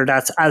 or whether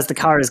that's as the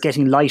car is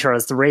getting lighter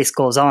as the race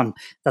goes on,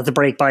 that the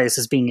brake bias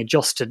is being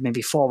adjusted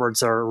maybe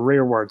forwards or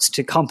rearwards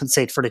to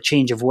compensate for the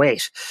change of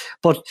weight.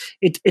 But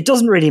it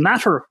doesn't really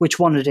matter which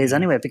one it is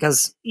anyway,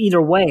 because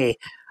either way,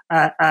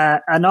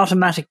 an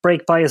automatic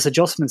brake bias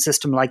adjustment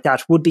system like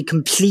that would be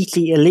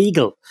completely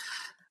illegal.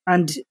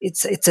 And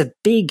this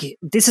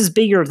is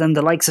bigger than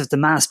the likes of the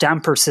mass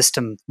damper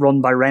system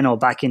run by Renault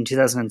back in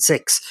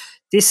 2006.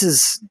 This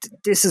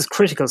is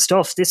critical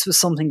stuff. This was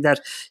something that,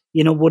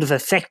 would have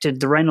affected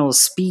the Renault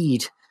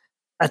speed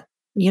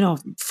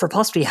for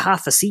possibly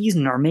half a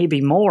season or maybe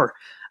more.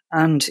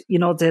 And,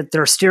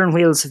 their steering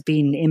wheels have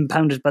been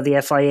impounded by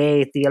the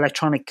FIA, the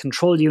electronic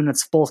control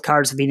units, both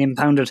cars have been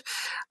impounded,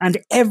 and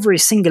every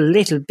single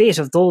little bit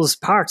of those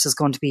parts is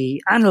going to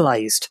be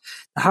analysed.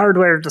 The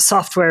hardware, the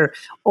software,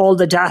 all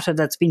the data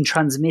that's been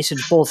transmitted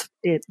both,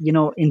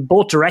 in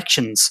both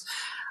directions.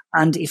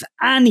 And if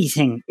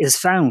anything is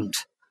found,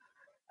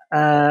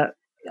 if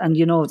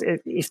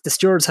the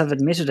stewards have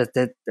admitted it,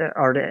 that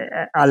or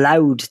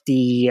allowed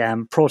the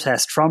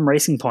protest from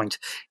Racing Point,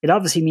 it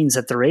obviously means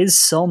that there is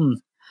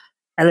some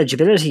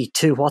eligibility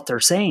to what they're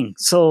saying.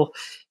 So,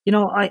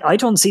 I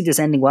don't see this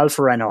ending well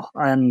for Renault,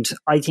 and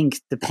I think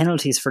the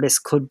penalties for this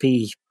could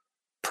be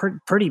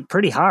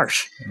pretty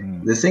harsh.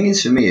 The thing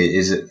is, for me,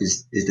 is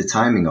the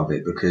timing of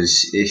it,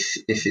 because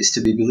if it's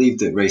to be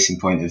believed that Racing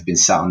Point have been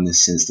sat on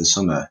this since the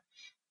summer,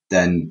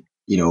 then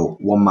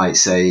one might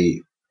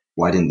say,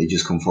 why didn't they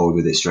just come forward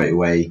with it straight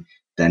away?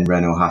 Then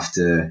Renault have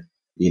to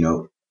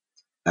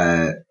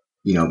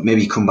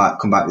maybe come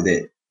back with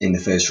it in the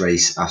first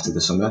race after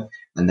the summer,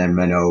 and then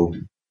Renault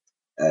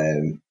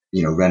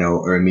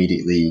are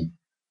immediately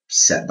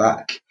set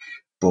back.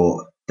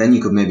 But then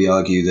you could maybe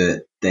argue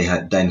that they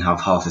then have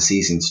half a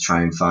season to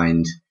try and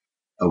find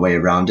a way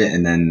around it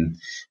and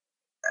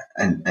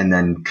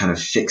then kind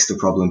of fix the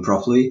problem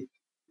properly.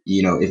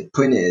 If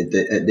putting it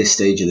at this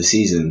stage of the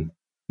season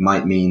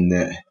might mean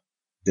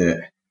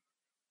that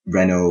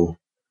Renault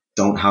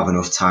don't have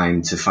enough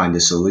time to find a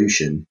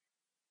solution,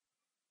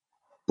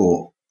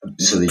 but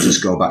so they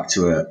just go back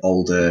to an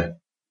older,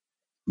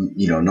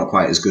 not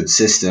quite as good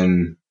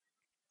system.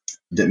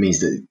 That means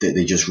that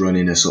they just run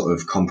in a sort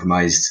of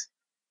compromised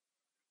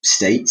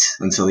state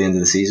until the end of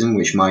the season,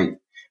 which might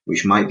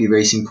be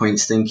Racing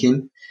Point's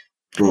thinking.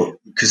 But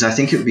because I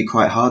think it would be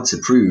quite hard to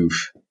prove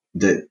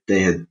that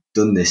they had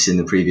done this in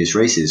the previous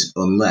races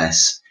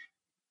unless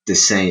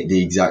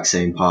the exact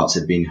same parts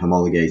had been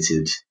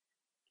homologated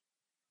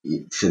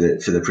for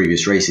the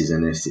previous races,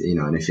 and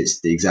if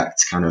it's the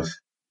exact kind of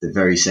the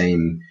very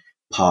same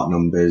part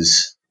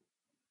numbers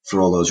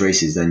for all those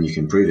races, then you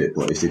can prove it.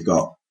 But if they've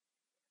got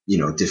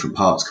different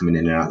parts coming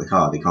in and out of the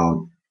car, they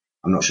can't.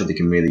 I'm not sure they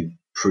can really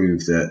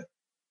prove that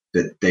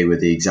they were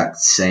the exact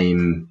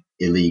same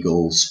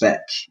illegal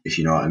spec, if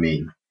you know what I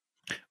mean.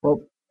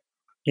 Well,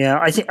 yeah,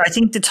 I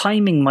think the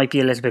timing might be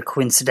a little bit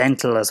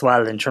coincidental as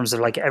well, in terms of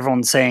like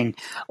everyone saying,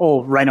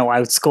 "Oh, Renault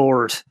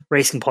outscored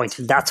Racing Point,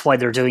 and that's why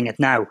they're doing it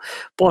now."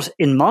 But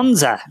in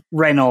Monza,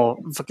 Renault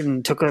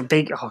fucking took a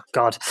big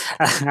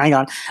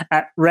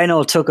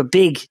Renault took a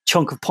big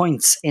chunk of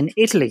points in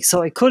Italy,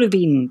 so it could have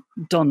been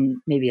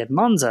done maybe at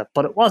Monza,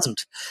 but it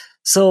wasn't.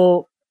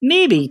 So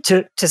maybe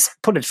to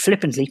put it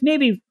flippantly,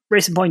 maybe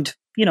Racing Point,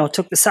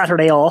 took the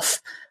Saturday off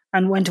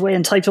and went away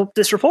and typed up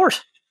this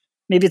report.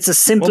 Maybe it's as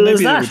simple as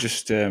that. Maybe they were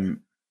just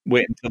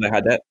waiting until they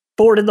had it.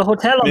 Bored in the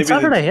hotel on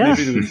Saturday, yeah.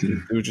 Maybe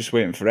they were just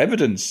waiting for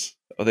evidence,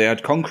 or they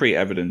had concrete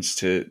evidence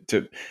to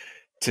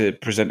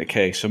present a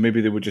case. Or maybe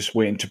they were just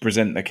waiting to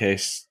present the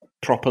case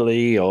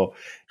properly, or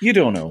you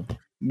don't know.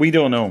 We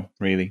don't know,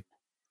 really.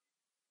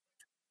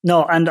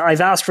 No, and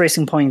I've asked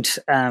Racing Point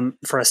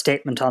for a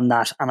statement on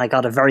that, and I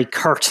got a very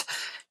curt,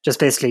 just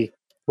basically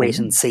wait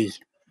and see.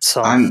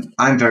 So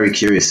I'm very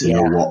curious to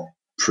know what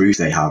proof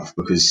they have,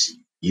 because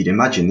you'd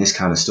imagine this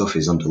kind of stuff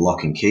is under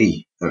lock and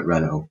key at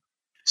Renault.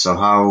 So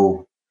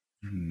how,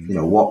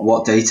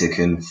 what data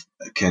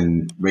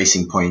can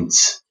Racing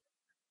Point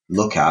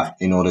look at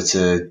in order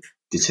to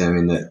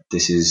determine that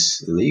this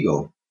is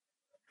illegal?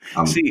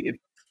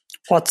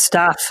 What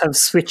staff have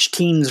switched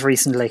teams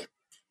recently?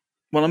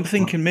 Well, I'm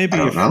thinking maybe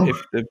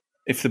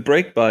if the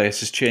brake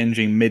bias is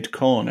changing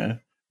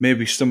mid-corner,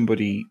 maybe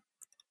somebody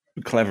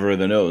cleverer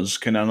than us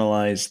can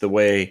analyse the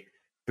way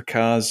the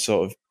car's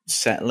sort of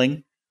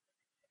settling.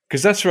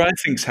 Because that's what I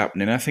think's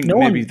happening. I think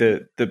maybe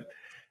the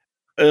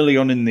early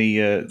on in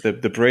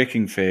the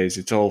braking phase,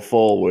 it's all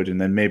forward, and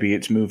then maybe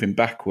it's moving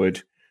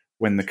backward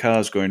when the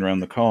car's going around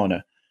the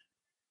corner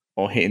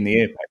or hitting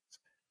the apex.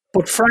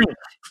 But Frank,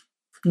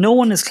 no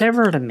one is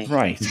cleverer than me.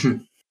 Right.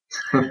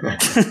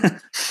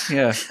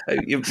 Yeah.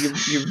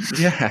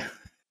 Yeah.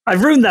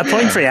 I've ruined that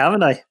point for you,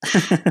 haven't I?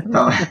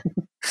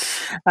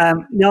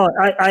 No,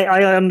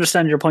 I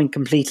understand your point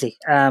completely.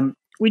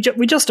 We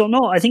just don't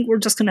know. I think we're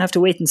just going to have to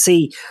wait and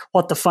see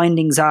what the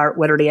findings are,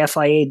 whether the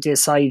FIA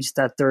decides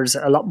that there's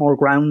a lot more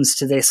grounds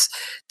to this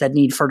that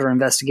need further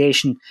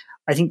investigation.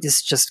 I think this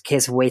is just a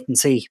case of wait and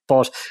see.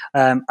 But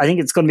I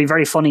think it's going to be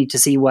very funny to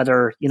see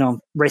whether,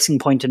 Racing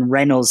Point and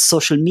Renault's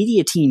social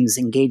media teams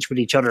engage with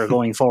each other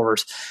going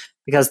forward,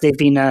 because they've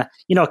been,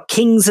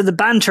 kings of the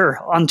banter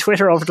on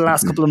Twitter over the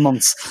last couple of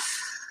months.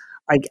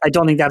 I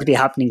don't think that'll be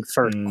happening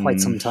for quite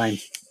some time.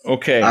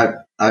 Okay.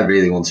 I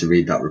really want to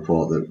read that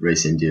report that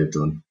Race India have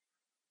done.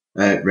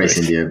 Race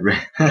India. I'd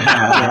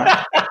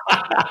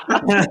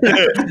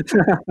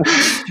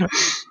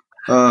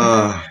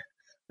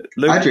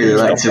really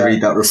like to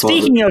read that report.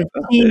 Speaking of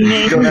team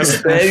names, don't have to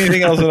say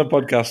anything else on a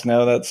podcast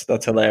now.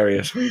 That's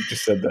hilarious. We've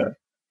just said that.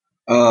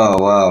 Oh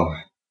wow!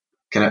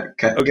 Can I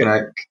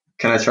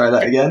try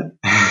that again?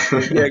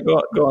 Yeah,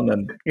 go on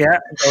then. Yeah,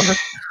 go ahead.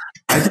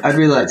 I'd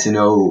really like to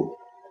know.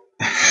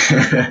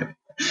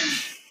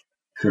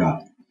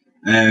 Crap.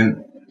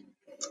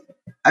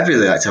 I'd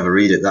really like to have a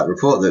read at that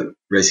report that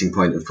Racing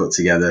Point have put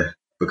together,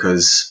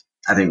 because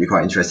I think it'd be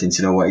quite interesting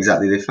to know what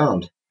exactly they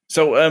found.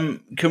 So,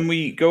 can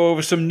we go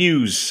over some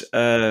news?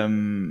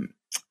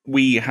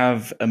 We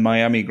have a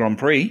Miami Grand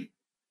Prix.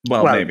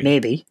 Well,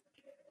 maybe.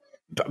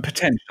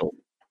 Potential.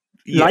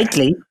 Yeah.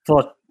 Likely,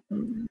 but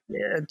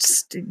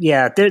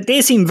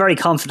they seem very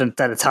confident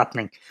that it's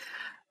happening.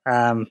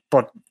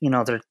 But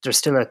there's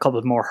still a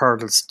couple more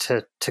hurdles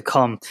to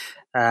come.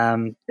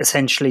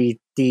 Essentially,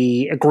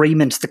 the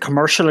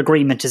commercial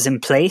agreement is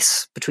in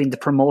place between the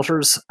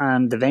promoters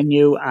and the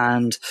venue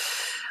and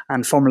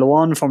Formula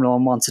One. Formula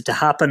One wants it to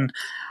happen,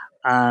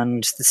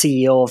 and the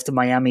CEO of the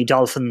Miami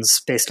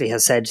Dolphins basically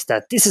has said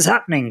that this is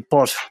happening,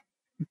 but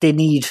they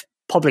need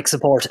public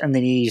support and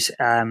they need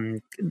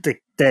the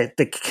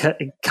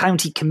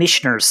county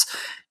commissioners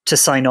to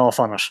sign off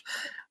on it.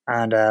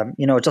 And,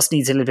 it just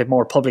needs a little bit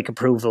more public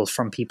approval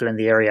from people in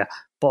the area.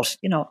 But,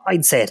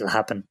 I'd say it'll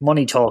happen.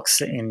 Money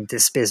talks in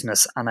this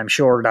business, and I'm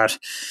sure that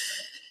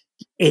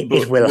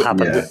it will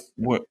happen.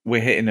 Yeah.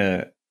 We're hitting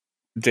a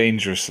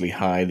dangerously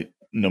high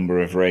number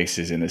of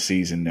races in a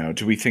season now.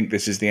 Do we think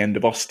this is the end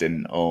of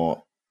Austin,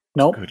 or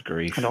No, good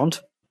grief? I don't.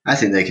 I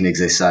think they can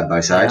exist side by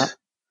side. Yeah.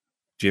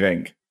 Do you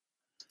think?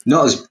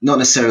 Not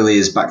necessarily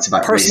as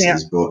back-to-back Personally,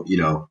 races, but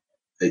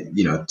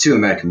 2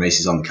 American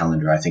races on the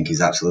calendar, I think,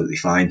 is absolutely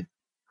fine.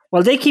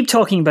 Well, they keep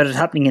talking about it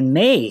happening in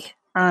May,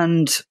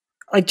 and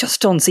I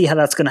just don't see how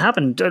that's going to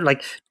happen.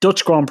 Like,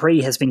 Dutch Grand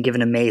Prix has been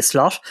given a May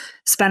slot.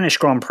 Spanish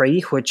Grand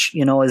Prix, which,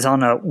 is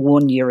on a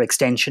 1-year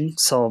extension,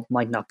 so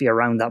might not be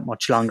around that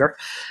much longer.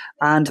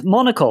 And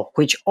Monaco,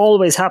 which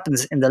always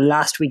happens in the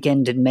last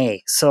weekend in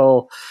May.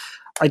 So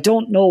I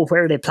don't know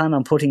where they plan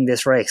on putting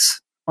this race.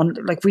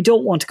 We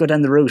don't want to go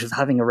down the route of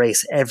having a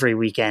race every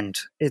weekend.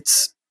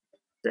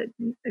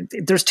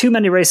 There's too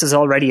many races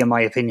already, in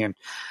my opinion.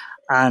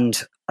 And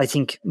I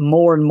think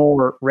more and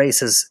more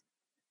races,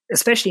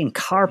 especially in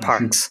car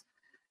parks.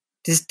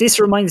 This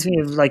reminds me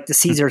of like the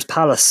Caesars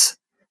Palace,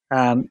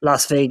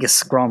 Las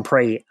Vegas Grand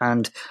Prix,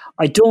 and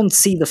I don't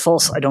see the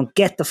fuss. I don't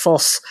get the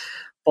fuss,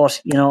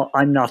 but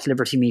I'm not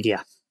Liberty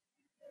Media.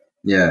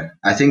 Yeah,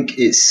 I think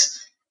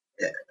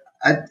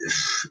I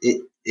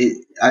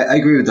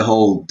agree with the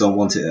whole don't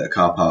want it at a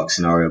car park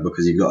scenario,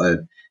 because you've got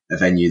a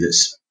venue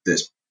that's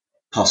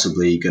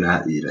possibly going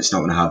to it's not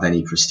going to have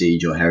any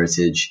prestige or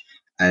heritage,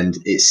 and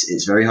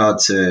it's very hard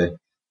to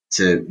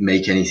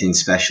make anything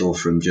special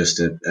from just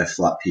a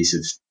flat piece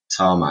of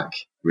tarmac,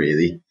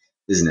 really,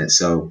 isn't it?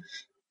 So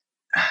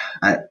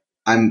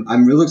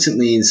I'm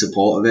reluctantly in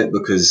support of it,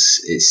 because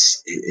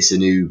it's a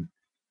new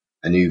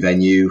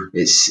venue.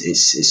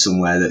 It's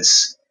somewhere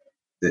that's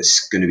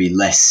going to be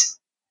less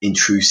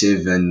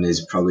intrusive and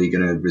is probably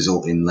going to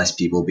result in less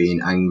people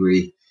being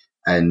angry,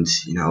 and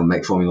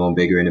make Formula One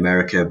bigger in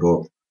America.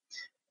 But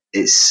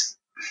it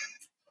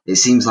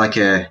seems like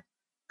a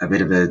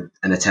bit of an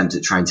attempt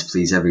at trying to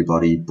please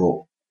everybody,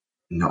 but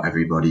not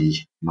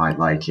everybody might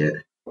like it.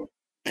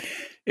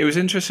 It was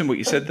interesting what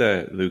you said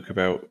there, Luke,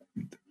 about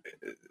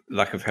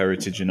lack of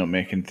heritage and not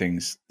making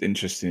things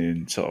interesting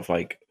in sort of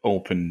like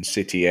open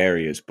city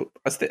areas. But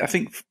I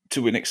think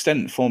to an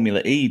extent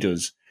Formula E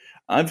does.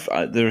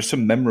 There are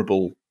some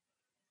memorable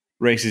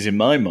races in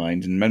my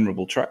mind and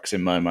memorable tracks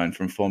in my mind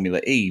from Formula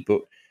E,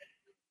 but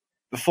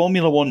the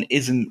Formula One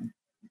is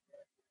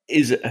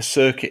a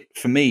circuit.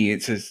 For me,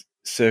 it's a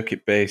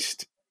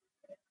circuit-based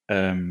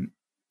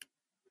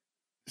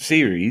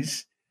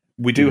series.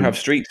 We do have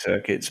street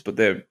circuits, but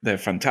they're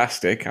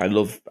fantastic. I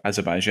love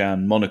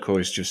Azerbaijan. Monaco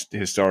is just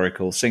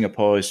historical.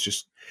 Singapore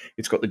is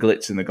it's got the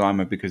glitz and the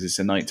glamour because it's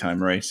a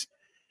nighttime race.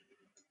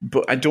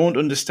 But I don't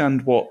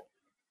understand what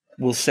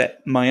will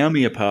set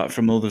Miami apart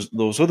from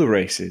those other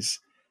races.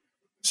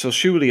 So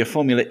surely a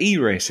Formula E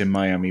race in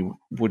Miami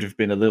would have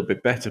been a little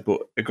bit better,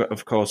 but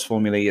of course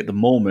Formula E at the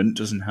moment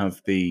doesn't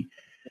have the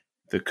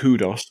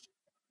kudos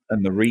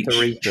and the reach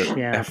that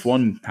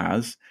F1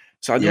 has.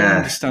 So I don't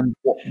understand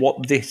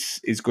what this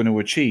is going to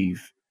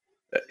achieve,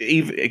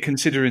 even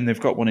considering they've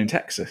got one in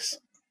Texas.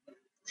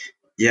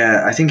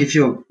 Yeah, I think if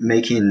you're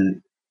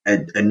making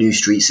a new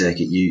street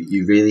circuit,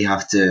 you really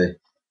have to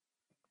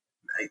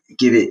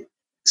give it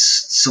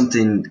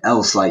something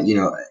else. Like,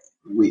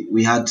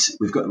 we've got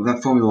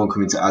Formula One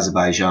coming to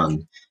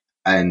Azerbaijan,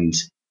 and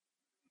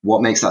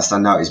what makes that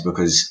stand out is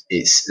because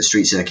it's a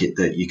street circuit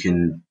that you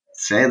can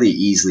fairly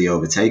easily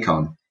overtake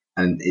on,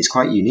 and it's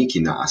quite unique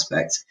in that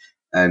aspect.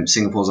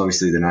 Singapore's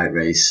obviously the night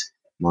race.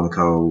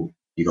 Monaco,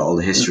 you got all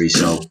the history,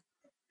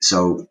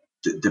 so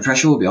the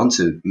pressure will be on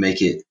to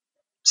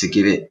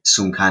give it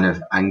some kind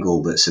of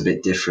angle that's a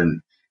bit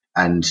different.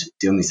 And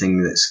the only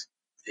thing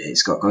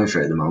it's got going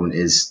for it at the moment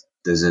is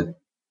there's a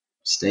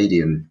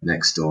stadium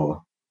next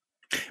door.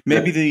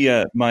 Maybe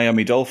the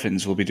Miami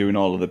Dolphins will be doing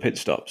all of the pit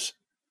stops.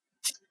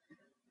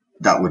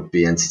 That would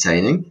be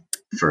entertaining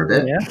for a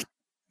bit. Yeah,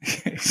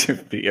 it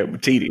would be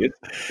tedious.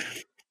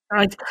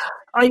 I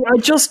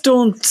just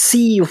don't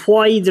see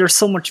why there's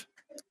so much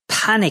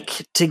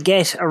panic to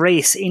get a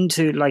race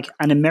into like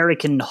an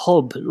American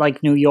hub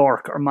like New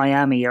York or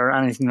Miami or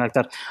anything like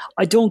that.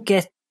 I don't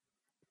get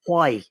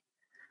why.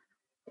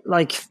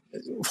 Like,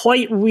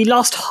 why we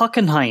lost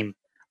Hockenheim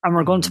and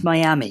we're going to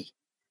Miami.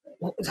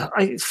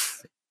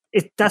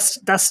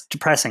 That's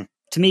depressing.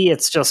 To me,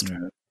 it's just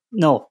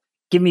no.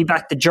 Give me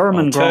back the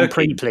German Grand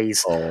Prix,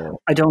 please.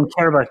 I don't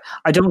care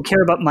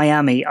about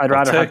Miami. I'd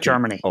rather have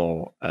Germany.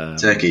 Or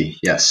Turkey,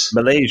 yes.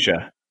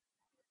 Malaysia.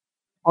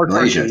 Or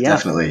Malaysia, Turkey,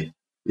 definitely.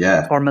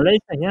 Yeah. Or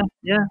Malaysia,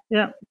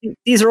 yeah.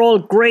 These are all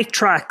great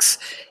tracks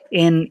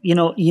in,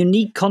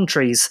 unique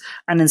countries,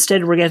 and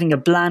instead we're getting a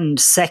bland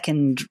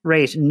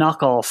second-rate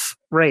knockoff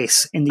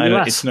race in the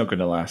US. It's not going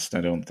to last,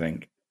 I don't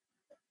think.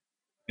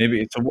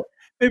 Maybe it's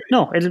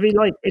No, it'll be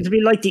like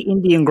the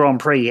Indian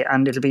Grand Prix,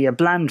 and it'll be a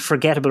bland,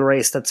 forgettable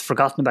race that's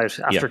forgotten about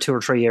after 2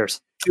 or 3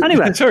 years.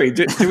 Anyway, sorry,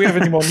 do we have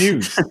any more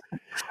news?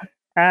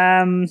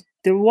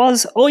 There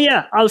was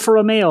Alfa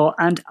Romeo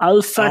and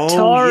AlphaTauri.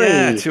 Oh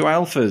yeah, 2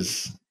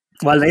 Alphas.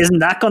 Well, isn't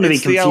that going to be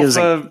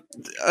confusing?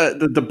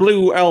 The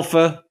blue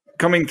Alpha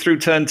coming through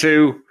turn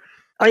 2.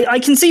 I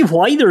can see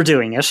why they're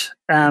doing it,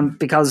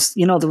 because,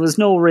 you know, there was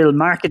no real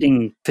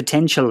marketing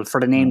potential for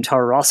the name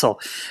Toro Rosso,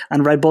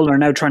 and Red Bull are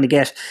now trying to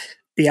get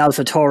the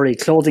AlphaTauri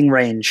clothing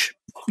range,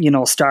 you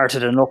know,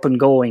 started and up and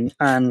going.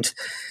 And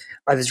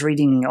I was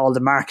reading all the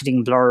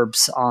marketing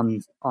blurbs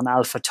on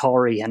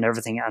AlphaTauri and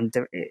everything, and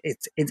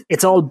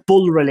it's all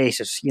bull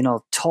related, you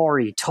know,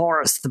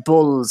 Taurus, the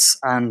bulls,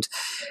 and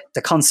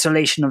the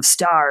constellation of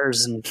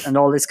stars, and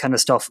all this kind of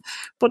stuff.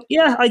 But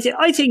yeah,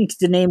 I think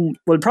the name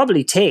will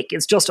probably take.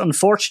 It's just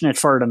unfortunate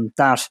for them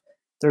that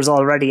there's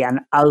already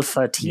an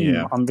Alpha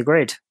team on the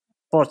grid.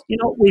 But, you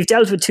know, we've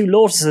dealt with 2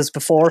 Lotuses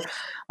before.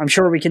 I'm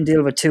sure we can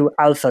deal with 2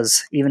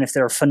 Alphas, even if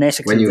they're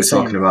phonetically When you were the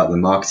same. talking about the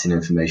marketing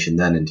information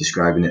then and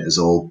describing it as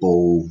all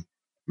bull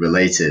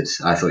related,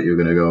 I thought you were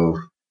going to go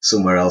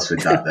somewhere else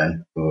with that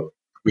then, but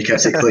we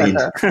kept it clean.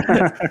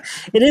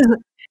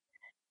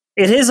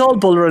 It is all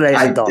bull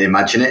related, though. I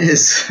imagine it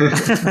is.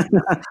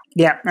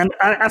 Yeah, and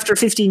after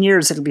 15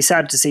 years, it'll be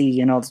sad to see,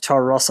 you know, the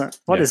Toro Rosso.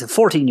 What is it?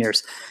 14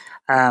 years.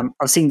 I've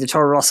seen the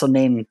Toro Rosso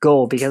name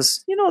go,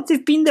 because, you know,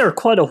 they've been there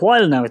quite a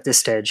while now at this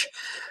stage.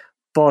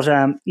 But,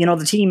 you know,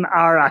 the team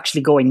are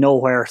actually going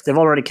nowhere. They've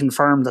already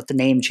confirmed that the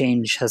name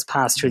change has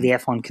passed through the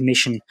F1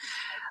 Commission.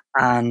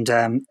 And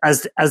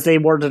as they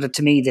worded it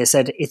to me, they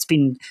said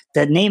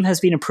the name has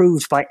been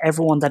approved by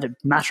everyone that it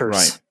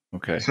matters. Right.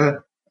 Okay.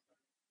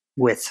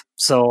 With.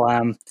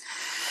 So,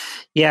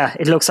 yeah,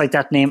 it looks like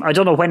that name. I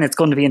don't know when it's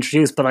going to be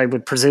introduced, but I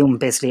would presume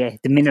basically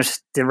the minute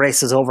the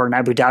race is over in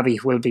Abu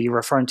Dhabi, we'll be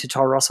referring to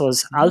Toro Rosso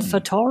as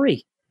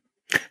AlphaTauri.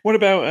 What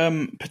about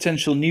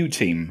potential new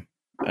team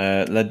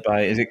led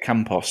by, is it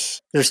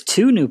Campos? There's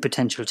 2 new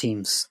potential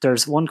teams.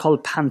 There's one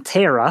called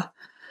Pantera,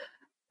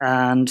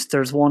 and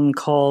there's one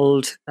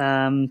called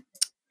Campos.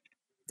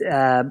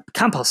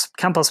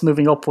 Campos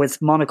moving up with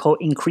Monaco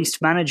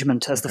Increased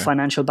Management as the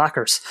financial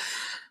backers.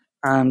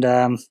 And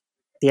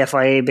the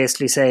FIA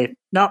basically say,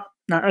 not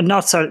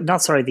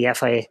sorry, the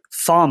FIA,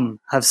 FOM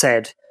have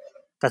said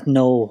that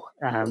no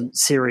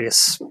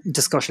serious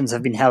discussions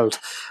have been held.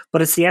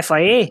 But it's the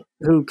FIA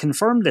who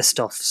confirmed this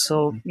stuff.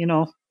 So, you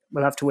know,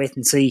 we'll have to wait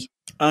and see.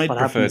 I'd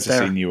prefer to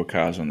see newer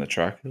cars on the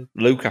track.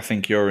 Luke, I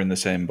think you're in the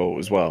same boat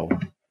as well.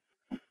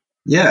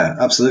 Yeah,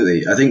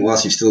 absolutely. I think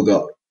whilst you've still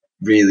got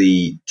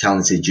really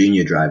talented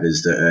junior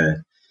drivers that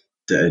are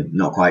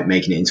not quite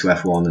making it into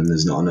F1 and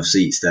there's not enough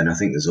seats, then I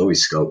think there's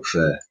always scope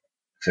for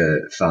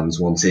fans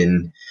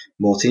wanting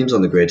more teams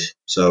on the grid.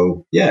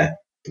 So, yeah,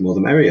 the more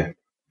the merrier.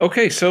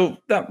 Okay, so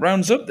that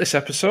rounds up this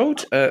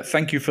episode.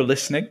 Thank you for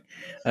listening.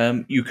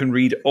 You can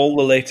read all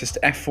the latest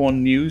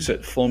F1 news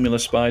at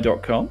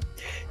formulaspy.com.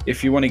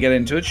 If you want to get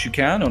in touch, you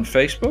can on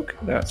Facebook.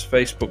 That's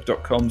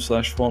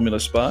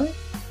facebook.com/formulaspy.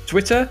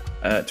 Twitter,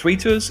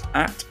 tweet us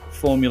at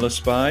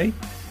formulaspy.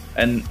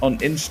 And on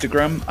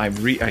Instagram,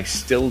 I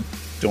still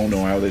don't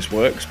know how this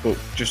works, but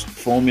just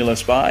Formula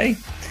Spy.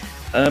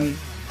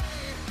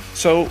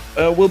 So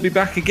we'll be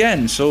back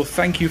again. So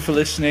thank you for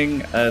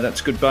listening.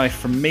 That's goodbye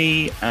from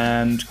me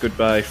and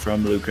goodbye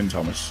from Luke and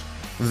Thomas.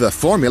 The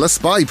Formula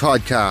Spy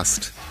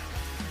Podcast.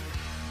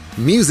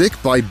 Music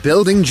by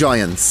Building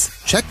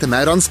Giants. Check them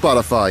out on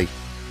Spotify.